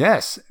kids.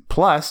 Yes.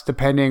 Plus,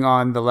 depending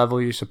on the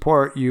level you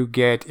support, you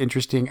get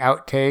interesting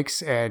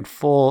outtakes and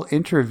full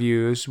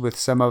interviews with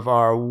some of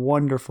our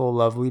wonderful,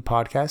 lovely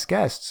podcast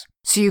guests.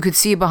 So you could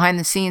see behind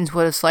the scenes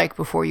what it's like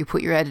before you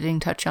put your editing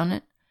touch on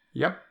it?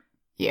 Yep.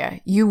 Yeah,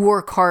 you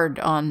work hard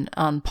on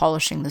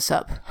polishing this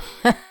up.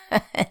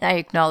 And I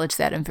acknowledge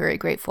that. I'm very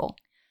grateful.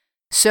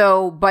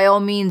 So by all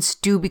means,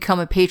 do become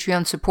a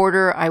Patreon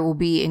supporter. I will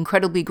be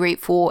incredibly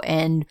grateful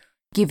and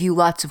give you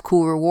lots of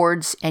cool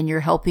rewards. And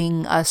you're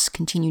helping us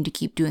continue to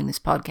keep doing this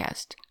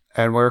podcast.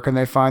 And where can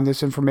they find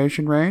this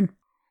information, Rain?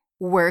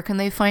 Where can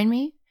they find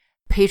me?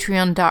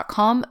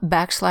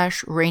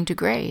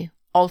 Patreon.com/RainToGray.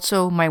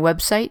 Also, my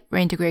website,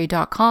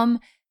 raintogray.com,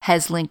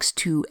 has links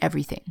to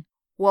everything.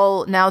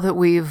 Well, now that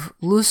we've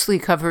loosely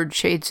covered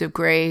shades of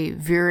gray,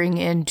 veering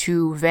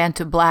into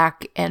Vanta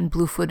Black and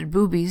blue-footed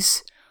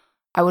boobies,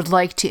 I would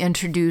like to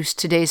introduce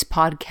today's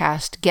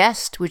podcast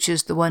guest, which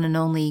is the one and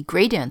only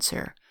Gray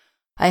Dancer.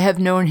 I have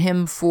known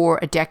him for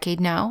a decade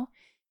now.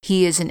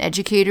 He is an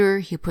educator.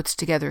 He puts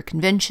together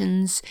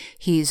conventions.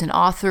 He's an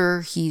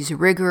author. He's a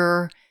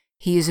rigger.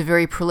 He is a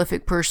very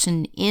prolific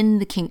person in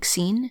the kink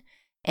scene.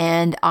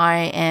 And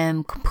I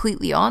am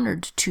completely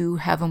honored to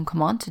have him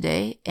come on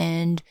today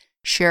and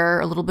share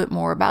a little bit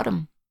more about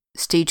him.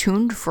 Stay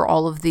tuned for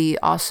all of the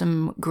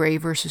awesome gray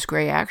versus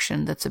gray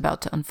action that's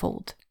about to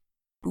unfold.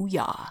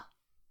 Booyah.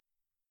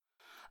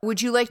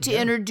 Would you like to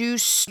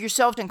introduce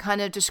yourself and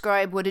kind of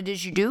describe what it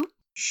is you do?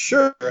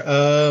 Sure.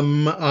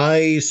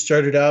 I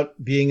started out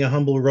being a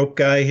humble rope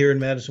guy here in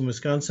Madison,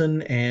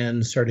 Wisconsin,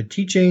 and started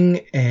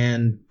teaching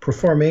and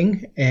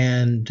performing,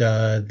 and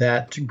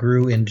that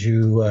grew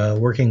into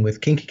working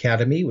with Kink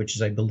Academy, which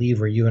is, I believe,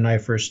 where you and I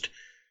first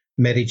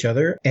met each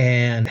other,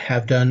 and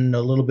have done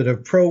a little bit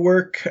of pro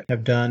work,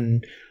 have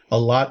done a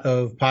lot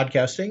of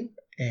podcasting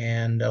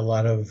and a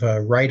lot of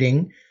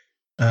writing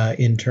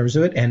in terms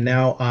of it. And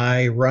now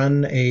I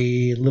run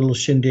a little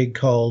shindig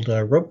called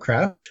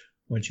Ropecraft,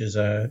 which is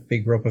a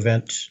big rope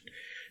event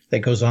that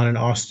goes on in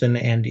Austin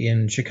and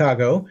in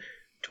Chicago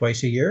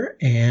twice a year.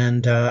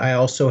 And I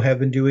also have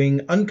been doing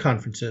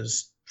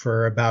unconferences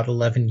for about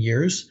 11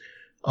 years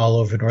all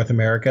over North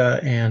America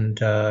and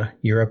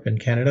Europe and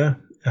Canada.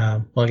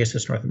 Well, I guess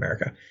it's North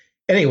America.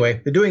 Anyway,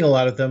 been doing a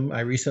lot of them.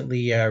 I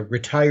recently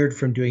retired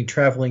from doing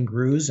traveling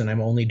GRUs, and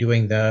I'm only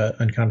doing the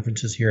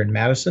unconferences here in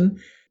Madison.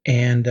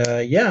 And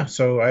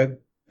so I've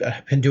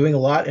been doing a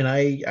lot. And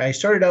I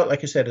started out,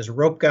 like I said, as a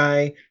rope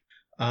guy.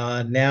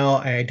 Now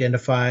I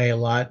identify a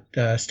lot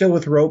still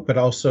with rope, but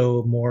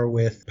also more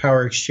with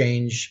power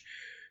exchange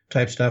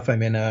type stuff.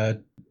 I'm in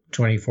a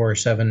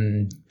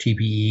 24/7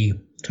 TPE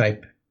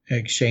type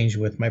exchange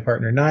with my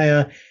partner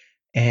Naya,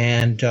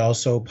 and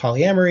also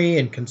polyamory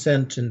and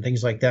consent and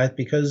things like that,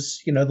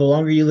 because, the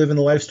longer you live in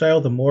the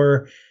lifestyle, the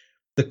more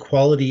the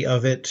quality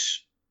of it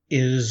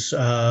is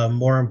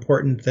more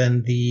important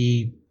than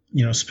the,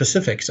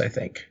 specifics, I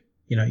think.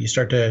 You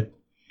start to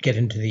get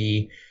into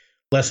the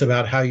less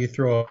about how you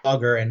throw a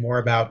auger and more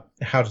about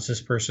how does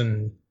this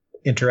person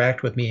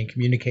interact with me and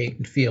communicate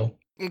and feel.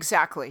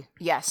 Exactly.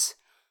 Yes.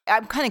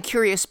 I'm kind of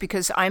curious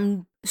because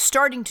I'm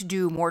starting to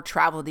do more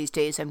travel these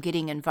days. I'm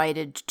getting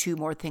invited to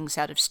more things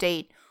out of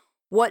state.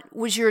 What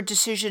was your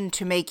decision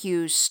to make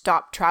you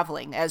stop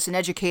traveling? As an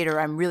educator,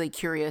 I'm really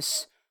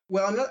curious.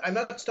 Well, I'm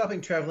not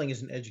stopping traveling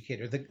as an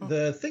educator.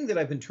 The thing that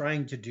I've been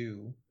trying to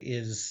do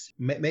is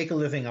make a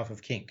living off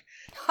of kink.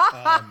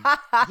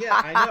 Yeah,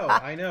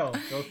 I know.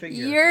 Go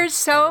figure. You're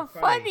so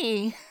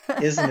funny.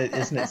 Isn't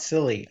it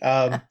silly?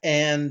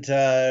 And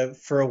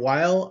for a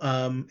while,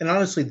 and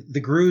honestly,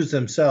 the GRUs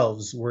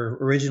themselves were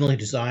originally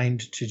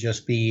designed to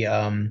just be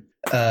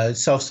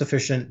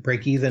self-sufficient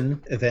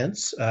break-even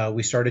events.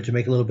 We started to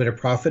make a little bit of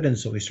profit, and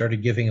so we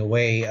started giving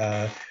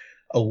away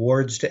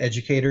awards to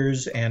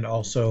educators and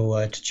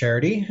also to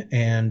charity,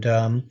 and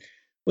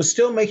was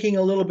still making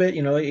a little bit.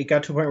 It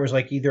got to a point where it was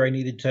like either I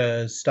needed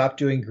to stop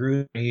doing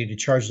GRU, I needed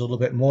to charge a little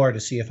bit more to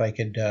see if I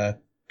could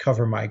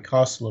cover my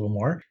costs a little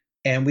more.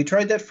 And we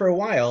tried that for a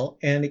while,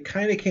 and it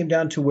kind of came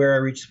down to where I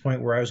reached the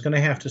point where I was going to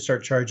have to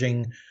start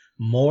charging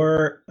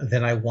more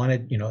than I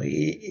wanted.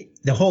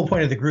 The whole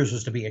point of the GRUs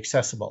was to be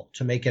accessible,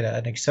 to make it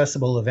an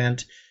accessible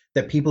event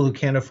that people who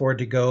can't afford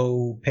to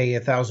go pay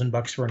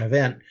 $1,000 for an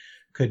event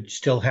could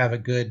still have a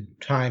good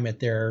time in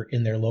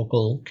their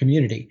local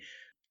community.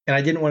 And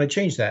I didn't want to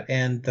change that.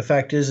 And the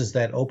fact is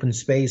that open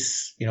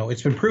space,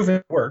 it's been proven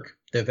to work.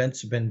 The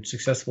events have been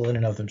successful in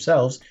and of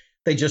themselves.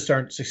 They just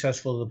aren't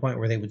successful to the point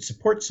where they would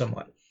support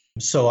someone.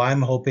 So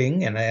I'm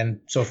hoping,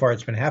 and so far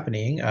it's been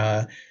happening,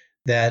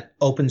 that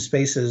open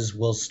spaces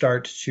will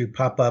start to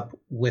pop up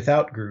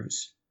without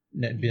GRUs.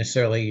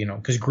 Necessarily,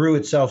 because GRU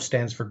itself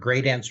stands for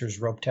Great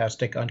Answers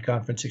Rope-tastic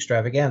Unconference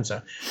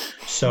Extravaganza.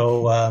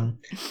 So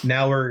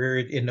now we're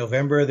in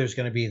November. There's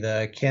going to be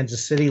the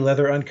Kansas City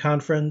Leather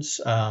Unconference.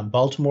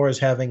 Baltimore is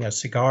having a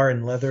cigar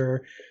and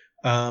leather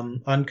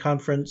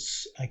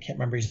unconference. I can't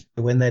remember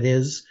when that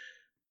is,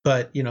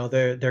 but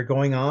they're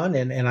going on,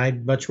 and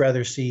I'd much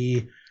rather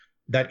see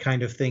that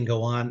kind of thing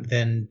go on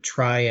than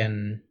try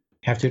and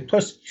have to.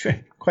 Plus,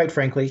 quite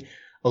frankly,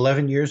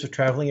 11 years of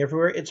traveling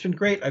everywhere. It's been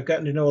great. I've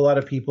gotten to know a lot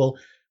of people,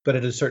 but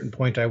at a certain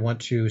point, I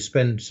want to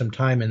spend some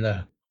time in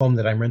the home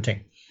that I'm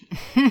renting.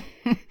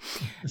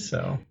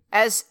 So,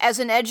 as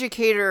an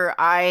educator,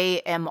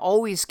 I am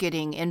always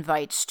getting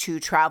invites to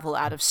travel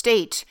out of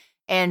state.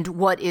 And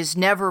what is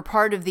never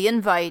part of the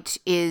invite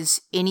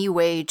is any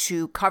way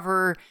to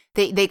cover,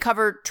 they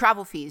cover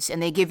travel fees and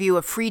they give you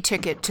a free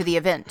ticket to the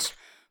event.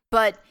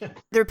 But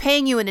they're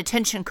paying you in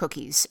attention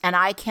cookies, and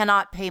I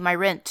cannot pay my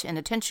rent in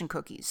attention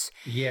cookies.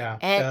 Yeah.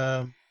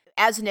 And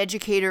as an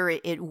educator,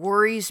 it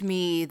worries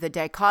me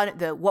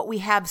what we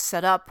have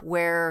set up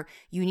where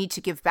you need to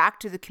give back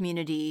to the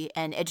community,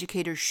 and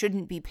educators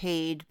shouldn't be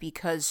paid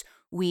because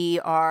we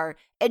are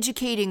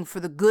educating for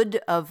the good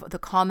of the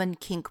common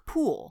kink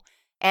pool.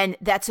 And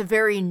that's a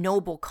very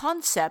noble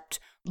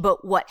concept.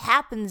 But what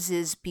happens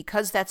is,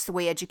 because that's the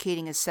way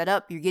educating is set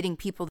up, you're getting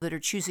people that are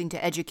choosing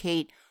to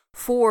educate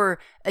for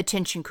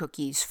attention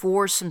cookies,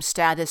 for some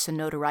status and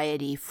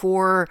notoriety,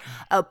 for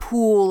a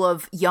pool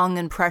of young,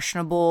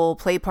 impressionable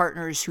play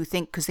partners who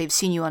think because they've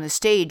seen you on a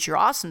stage, you're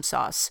awesome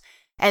sauce.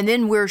 And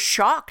then we're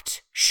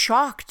shocked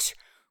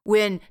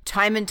when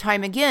time and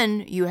time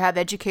again, you have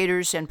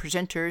educators and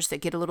presenters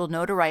that get a little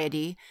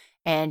notoriety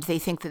and they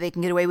think that they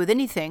can get away with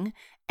anything.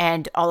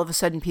 And all of a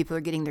sudden people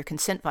are getting their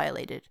consent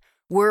violated.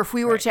 Where if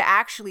we were to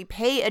actually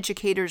pay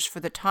educators for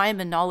the time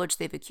and knowledge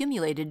they've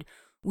accumulated,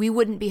 we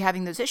wouldn't be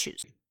having those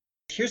issues.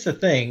 Here's the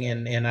thing,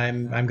 and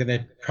I'm going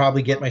to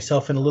probably get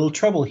myself in a little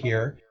trouble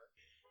here,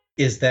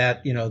 is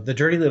that, the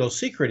dirty little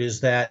secret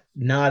is that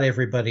not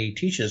everybody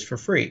teaches for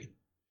free.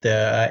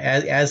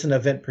 As an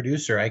event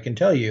producer, I can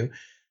tell you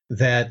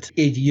that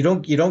you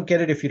don't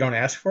get it if you don't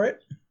ask for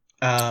it.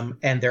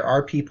 And there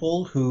are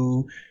people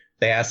who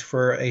they ask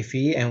for a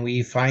fee, and we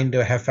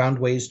have found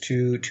ways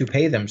to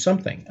pay them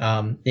something.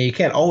 You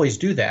can't always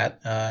do that,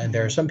 and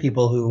there are some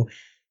people who,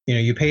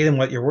 you pay them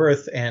what you're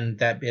worth, and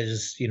that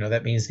is,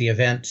 that means the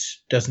event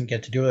doesn't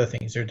get to do other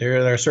things.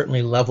 There are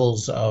certainly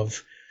levels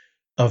of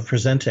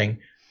presenting,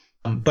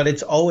 but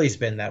it's always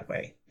been that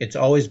way. It's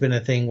always been a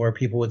thing where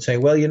people would say,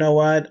 well, you know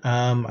what,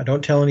 I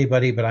don't tell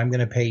anybody, but I'm going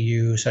to pay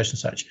you such and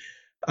such.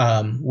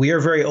 We are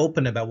very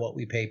open about what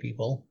we pay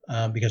people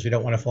because we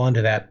don't want to fall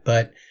into that.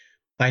 But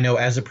I know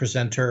as a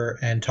presenter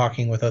and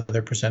talking with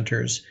other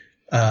presenters,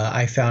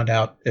 I found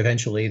out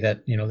eventually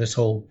that, this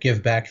whole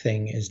give back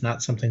thing is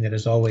not something that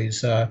is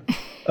always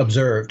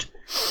observed.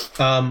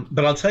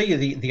 But I'll tell you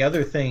the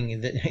other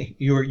thing that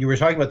you were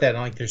talking about that.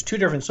 And like, there's two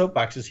different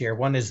soapboxes here.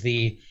 One is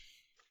we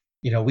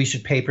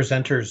should pay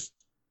presenters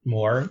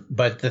more.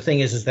 But the thing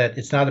is that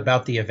it's not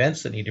about the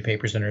events that need to pay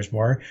presenters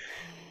more.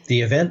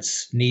 The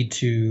events need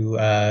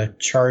to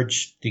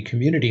charge the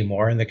community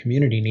more, and the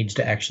community needs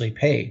to actually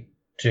pay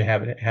to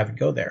have it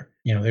go there.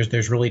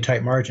 There's really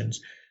tight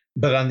margins.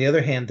 But on the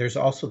other hand, there's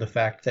also the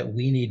fact that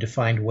we need to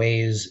find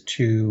ways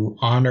to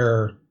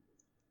honor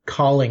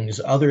callings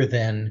other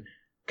than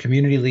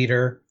community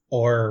leader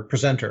or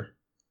presenter.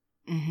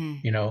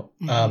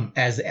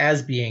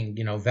 As being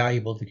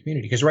valuable to the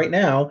community. Because right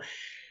now,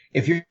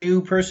 if you're a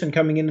new person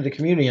coming into the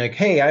community, like,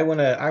 hey, I want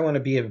to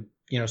be a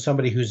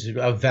somebody who's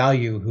of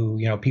value, who,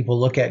 people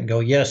look at and go,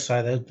 yes,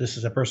 this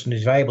is a person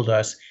who's valuable to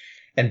us.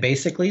 And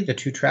basically the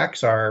two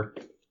tracks are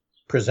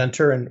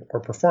presenter or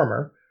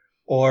performer,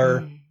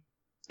 or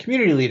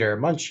community leader,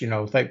 munch,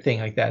 type thing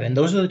like that. And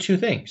those are the two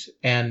things.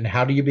 And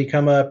how do you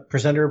become a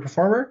presenter or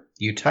performer?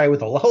 You tie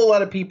with a whole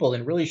lot of people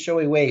in really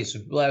showy ways. So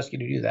people ask you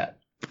to do that.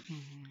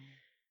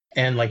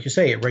 And like you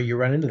say, you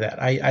run into that.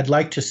 I'd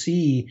like to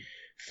see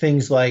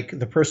things like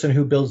the person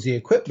who builds the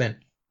equipment,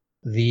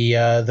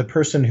 the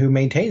person who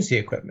maintains the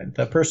equipment,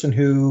 the person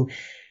who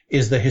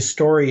is the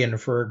historian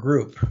for a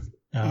group,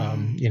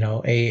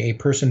 a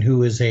person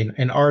who is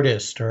an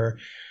artist, or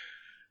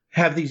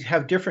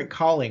have different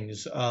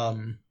callings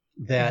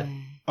that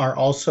are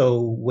also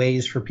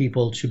ways for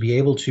people to be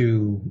able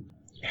to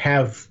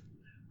have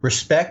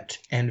respect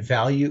and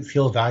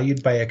feel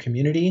valued by a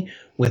community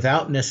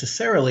without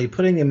necessarily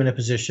putting them in a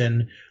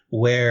position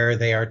where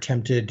they are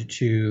tempted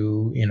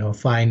to,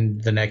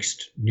 find the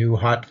next new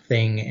hot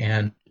thing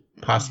and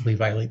possibly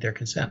violate their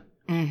consent.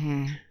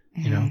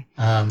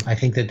 I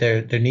think that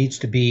there needs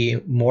to be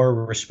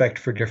more respect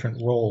for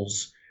different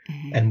roles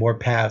and more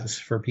paths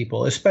for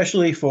people,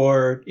 especially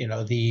for,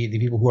 the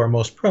people who are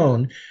most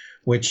prone,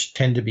 which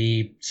tend to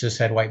be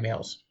cishet white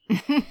males,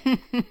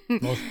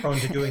 most prone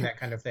to doing that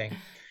kind of thing.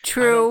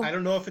 True. I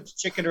don't know if it's a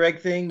chicken or egg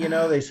thing.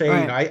 They say,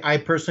 right. I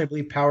personally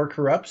believe power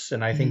corrupts.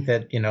 And I think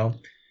that,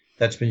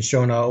 that's been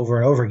shown over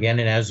and over again.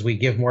 And as we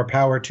give more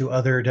power to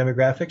other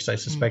demographics, I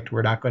suspect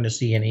we're not going to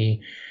see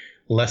any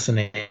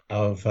lessening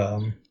of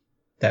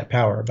that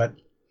power. But,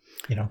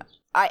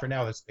 for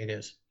now, that's the way it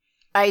is.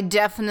 I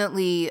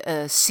definitely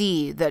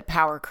see that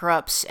power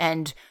corrupts,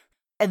 and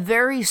a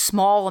very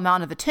small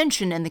amount of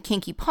attention in the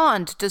kinky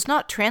pond does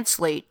not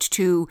translate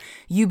to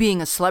you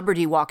being a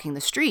celebrity walking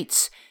the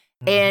streets.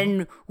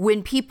 And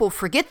when people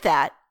forget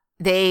that,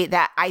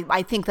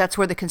 I think that's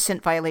where the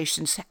consent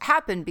violations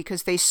happen,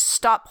 because they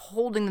stop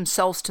holding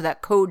themselves to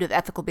that code of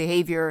ethical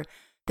behavior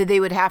that they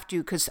would have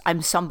to, because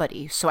I'm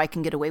somebody, so I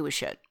can get away with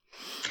shit.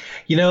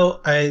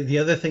 The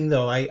other thing,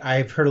 though,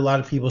 I've heard a lot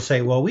of people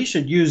say, well, we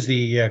should use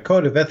the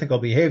code of ethical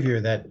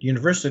behavior that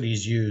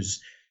universities use.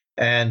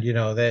 And,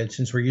 that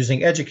since we're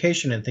using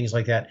education and things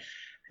like that.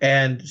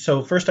 And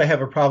so first, I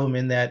have a problem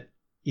in that,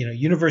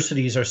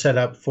 universities are set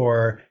up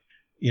for,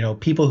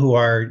 people who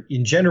are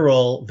in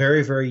general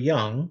very, very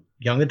young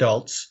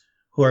adults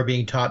who are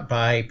being taught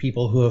by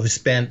people who have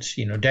spent,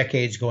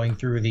 decades going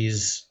through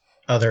these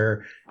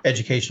other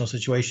educational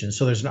situations.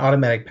 So there's an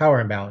automatic power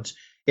imbalance.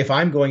 If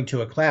I'm going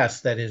to a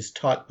class that is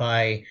taught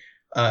by,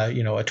 a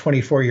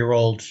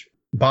 24-year-old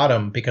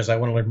bottom because I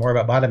want to learn more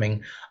about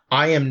bottoming,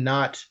 I am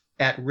not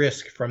at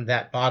risk from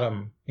that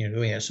bottom,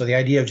 doing it. So the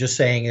idea of just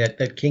saying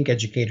that kink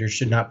educators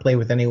should not play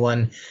with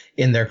anyone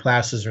in their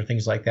classes or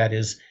things like that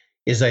is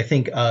I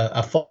think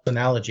a false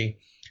analogy.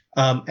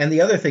 And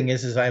the other thing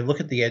is I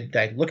look at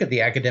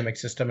the academic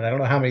system, and I don't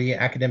know how many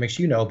academics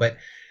but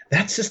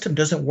that system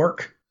doesn't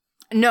work.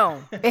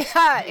 No,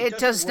 it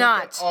does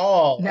not at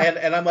all. No.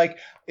 And I'm like,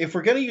 if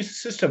we're going to use a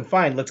system,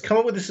 fine, let's come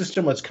up with a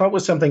system, let's come up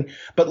with something,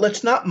 but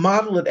let's not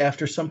model it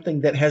after something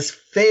that has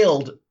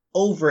failed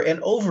over and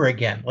over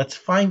again. Let's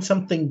find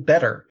something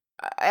better.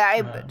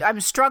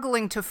 I'm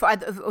struggling to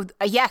find.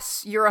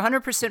 Yes, you're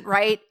 100%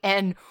 right.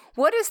 And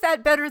what is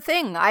that better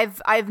thing?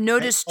 I've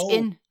noticed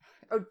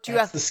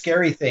that's the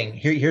scary thing.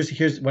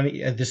 Here's when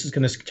this is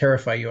going to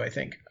terrify you, I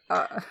think.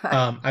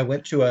 I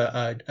went to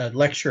a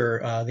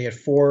lecture. They had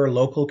 4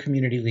 local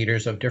community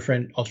leaders of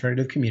different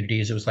alternative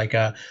communities. It was like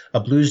a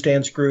blues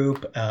dance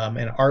group,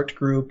 an art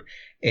group,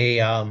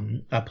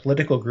 a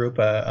political group,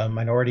 a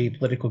minority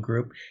political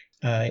group,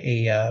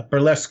 a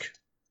burlesque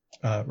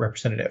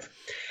representative.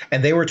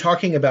 And they were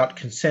talking about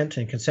consent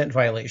and consent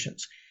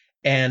violations.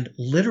 And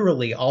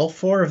literally all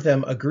 4 of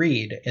them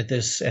agreed at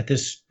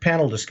this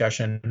panel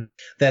discussion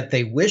that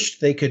they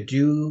wished they could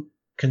do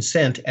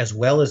consent as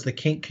well as the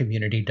kink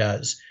community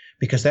does,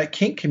 because that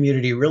kink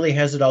community really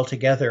has it all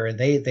together, and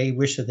they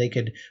wish that they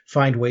could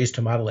find ways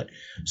to model it.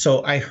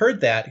 So I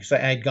heard that because I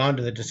had gone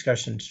to the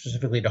discussion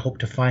specifically to hope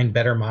to find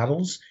better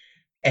models.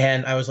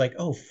 And I was like,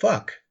 oh,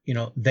 fuck,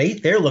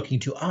 they're looking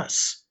to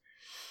us.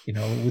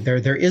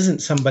 There isn't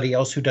somebody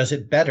else who does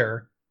it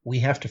better. We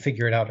have to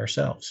figure it out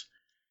ourselves.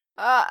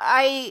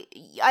 I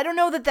don't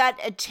know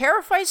that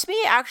terrifies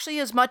me actually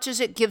as much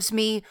as it gives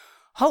me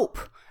hope.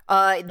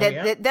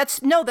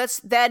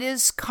 That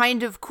is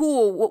kind of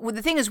cool.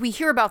 The thing is, we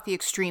hear about the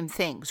extreme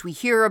things. We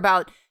hear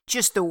about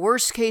just the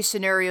worst case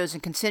scenarios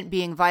and consent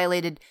being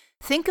violated.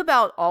 Think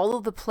about all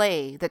of the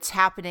play that's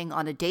happening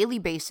on a daily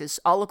basis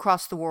all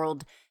across the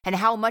world and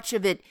how much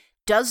of it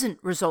doesn't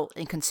result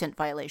in consent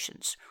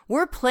violations.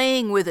 We're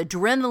playing with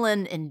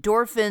adrenaline,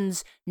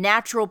 endorphins,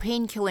 natural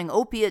pain-killing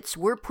opiates.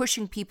 We're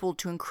pushing people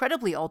to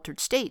incredibly altered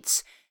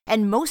states.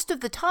 And most of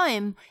the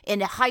time,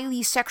 in a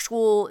highly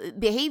sexual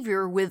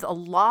behavior with a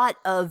lot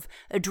of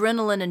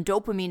adrenaline and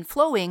dopamine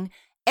flowing,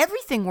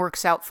 everything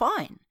works out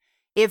fine.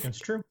 That's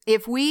true.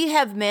 If we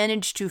have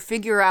managed to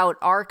figure out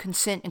our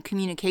consent and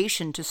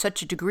communication to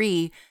such a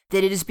degree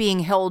that it is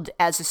being held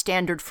as a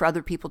standard for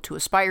other people to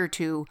aspire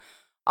to,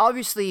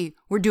 obviously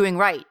we're doing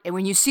right. And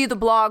when you see the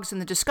blogs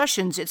and the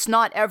discussions, it's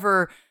not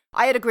ever,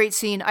 I had a great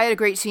scene, I had a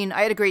great scene,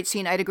 I had a great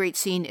scene, I had a great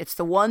scene. It's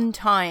the one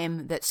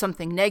time that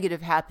something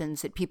negative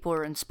happens that people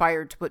are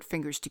inspired to put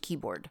fingers to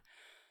keyboard.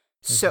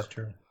 That's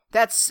true.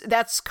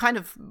 That's kind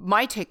of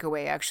my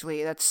takeaway,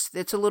 actually.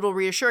 It's a little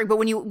reassuring. But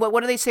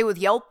what do they say with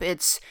Yelp?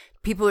 It's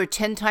people are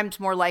 10 times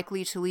more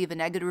likely to leave a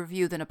negative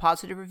review than a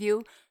positive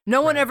review.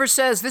 No one ever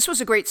says, this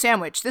was a great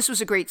sandwich, this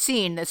was a great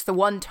scene. It's the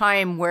one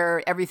time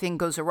where everything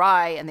goes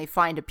awry and they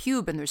find a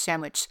pube in their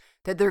sandwich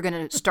that they're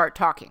going to start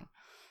talking.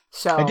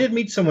 So I did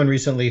meet someone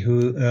recently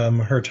who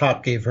her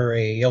top gave her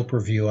a Yelp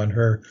review on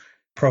her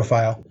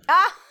profile.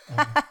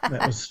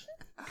 That was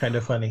kind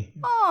of funny.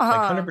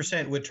 Like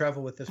 100% would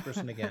travel with this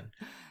person again.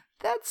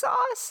 That's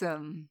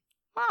awesome.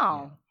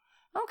 Wow.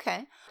 Yeah.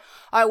 Okay.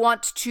 I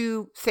want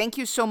to thank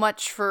you so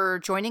much for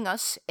joining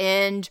us.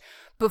 And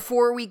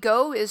before we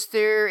go, is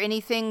there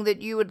anything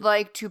that you would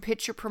like to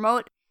pitch or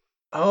promote?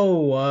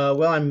 Oh,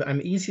 well, I'm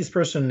the easiest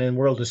person in the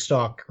world to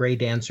stalk. Gray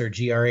Dancer,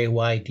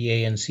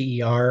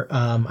 GrayDancer.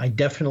 I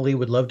definitely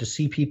would love to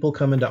see people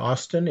come into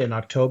Austin in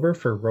October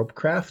for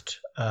Ropecraft,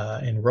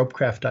 and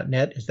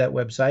ropecraft.net is that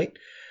website.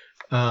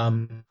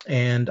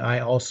 And I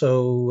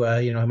also,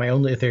 my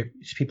only, if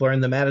people are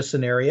in the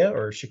Madison area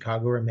or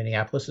Chicago or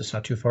Minneapolis, it's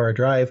not too far a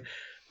drive,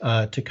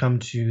 to come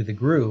to the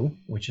GRU,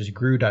 which is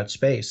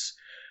gru.space.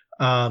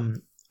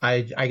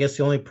 I guess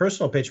the only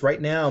personal pitch right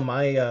now,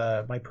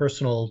 my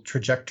personal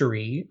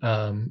trajectory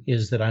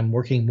is that I'm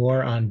working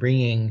more on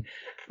bringing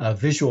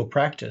visual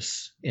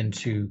practice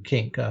into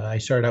kink. I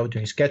started out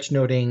doing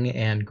sketchnoting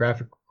and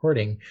graphic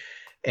recording.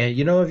 And,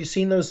 have you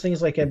seen those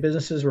things like at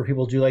businesses where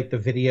people do like the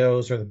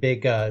videos or the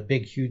big,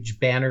 huge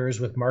banners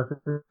with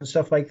markers and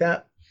stuff like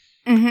that?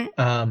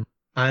 Mm-hmm.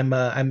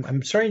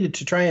 I'm starting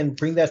to try and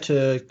bring that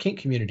to kink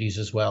communities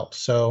as well.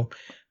 So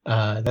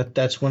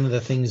that's one of the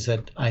things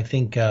that I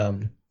think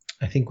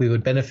we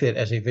would benefit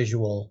as a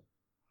visual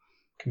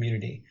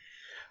community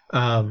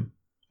to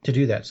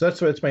do that. So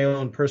it's my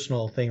own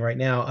personal thing right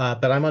now.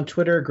 But I'm on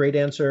Twitter, Gray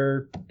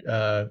Dancer,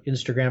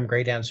 Instagram,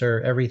 Gray Dancer,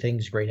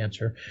 everything's Gray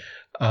Dancer.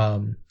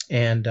 And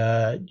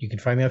you can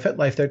find me on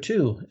FetLife there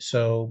too.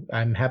 So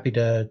I'm happy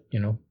to,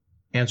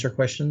 answer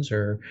questions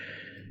or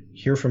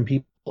hear from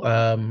people.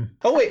 Oh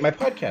wait, my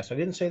podcast. I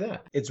didn't say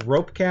that. It's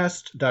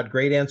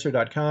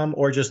ropecast.graydancer.com,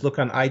 or just look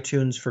on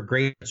iTunes for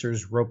Gray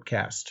Dancer's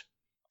Ropecast.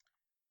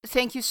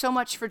 Thank you so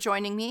much for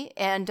joining me,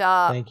 and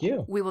thank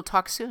you. We will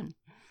talk soon.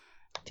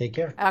 Take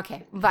care.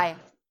 Okay, bye.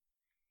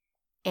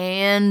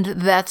 And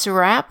that's a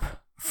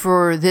wrap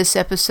for this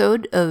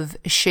episode of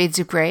Shades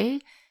of Grey.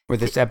 For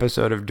this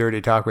episode of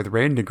Dirty Talk with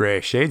Rain de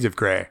Grey, Shades of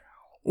Grey.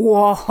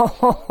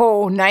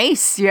 Whoa,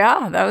 nice.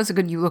 Yeah, that was a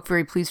good. You look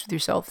very pleased with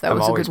yourself. That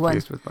was a good one. I'm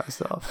always pleased with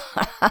myself.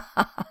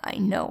 I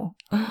know.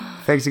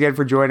 Thanks again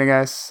for joining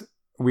us.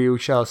 We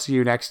shall see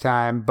you next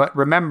time. But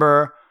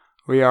remember,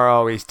 we are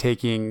always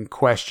taking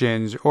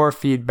questions or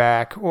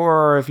feedback,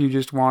 or if you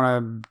just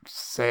want to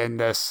send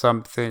us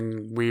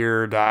something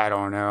weird, I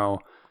don't know.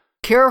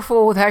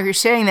 Careful with how you're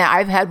saying that.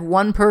 I've had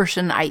one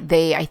person, I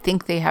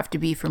think they have to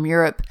be from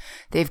Europe.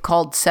 They've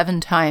called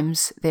 7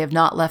 times. They have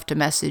not left a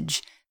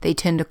message. They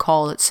tend to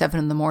call at 7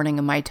 in the morning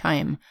in my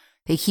time.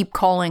 They keep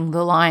calling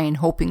the line,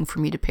 hoping for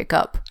me to pick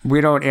up. We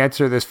don't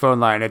answer this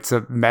phone line. It's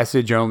a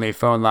message-only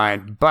phone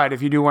line. But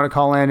if you do want to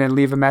call in and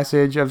leave a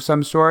message of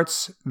some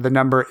sorts, the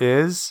number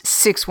is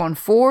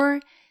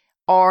 614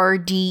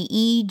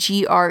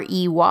 RDEGREY.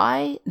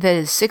 That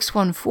is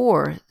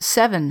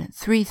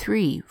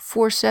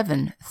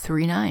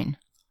 614-733-4739.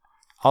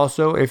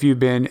 Also, if you've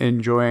been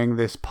enjoying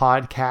this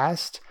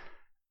podcast,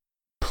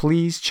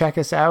 please check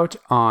us out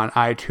on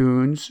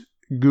iTunes,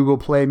 Google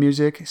Play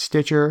Music,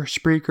 Stitcher,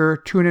 Spreaker,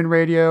 TuneIn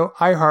Radio,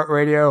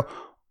 iHeartRadio,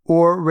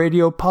 or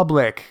Radio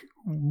Public,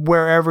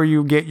 wherever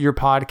you get your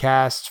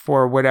podcasts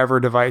for whatever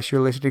device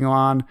you're listening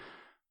on.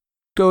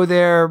 Go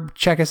there,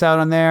 check us out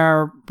on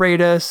there,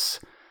 rate us.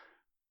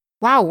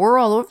 Wow, we're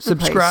all over the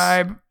place.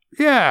 Subscribe.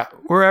 Yeah,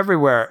 we're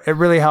everywhere. It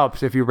really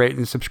helps if you rate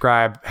and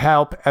subscribe.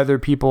 Help other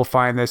people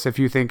find this. If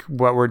you think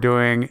what we're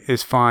doing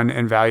is fun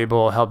and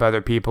valuable, help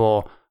other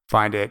people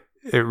find it.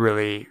 It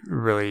really,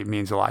 really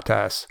means a lot to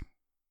us.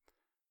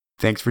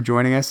 Thanks for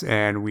joining us,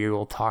 and we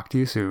will talk to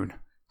you soon.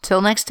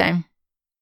 Till next time.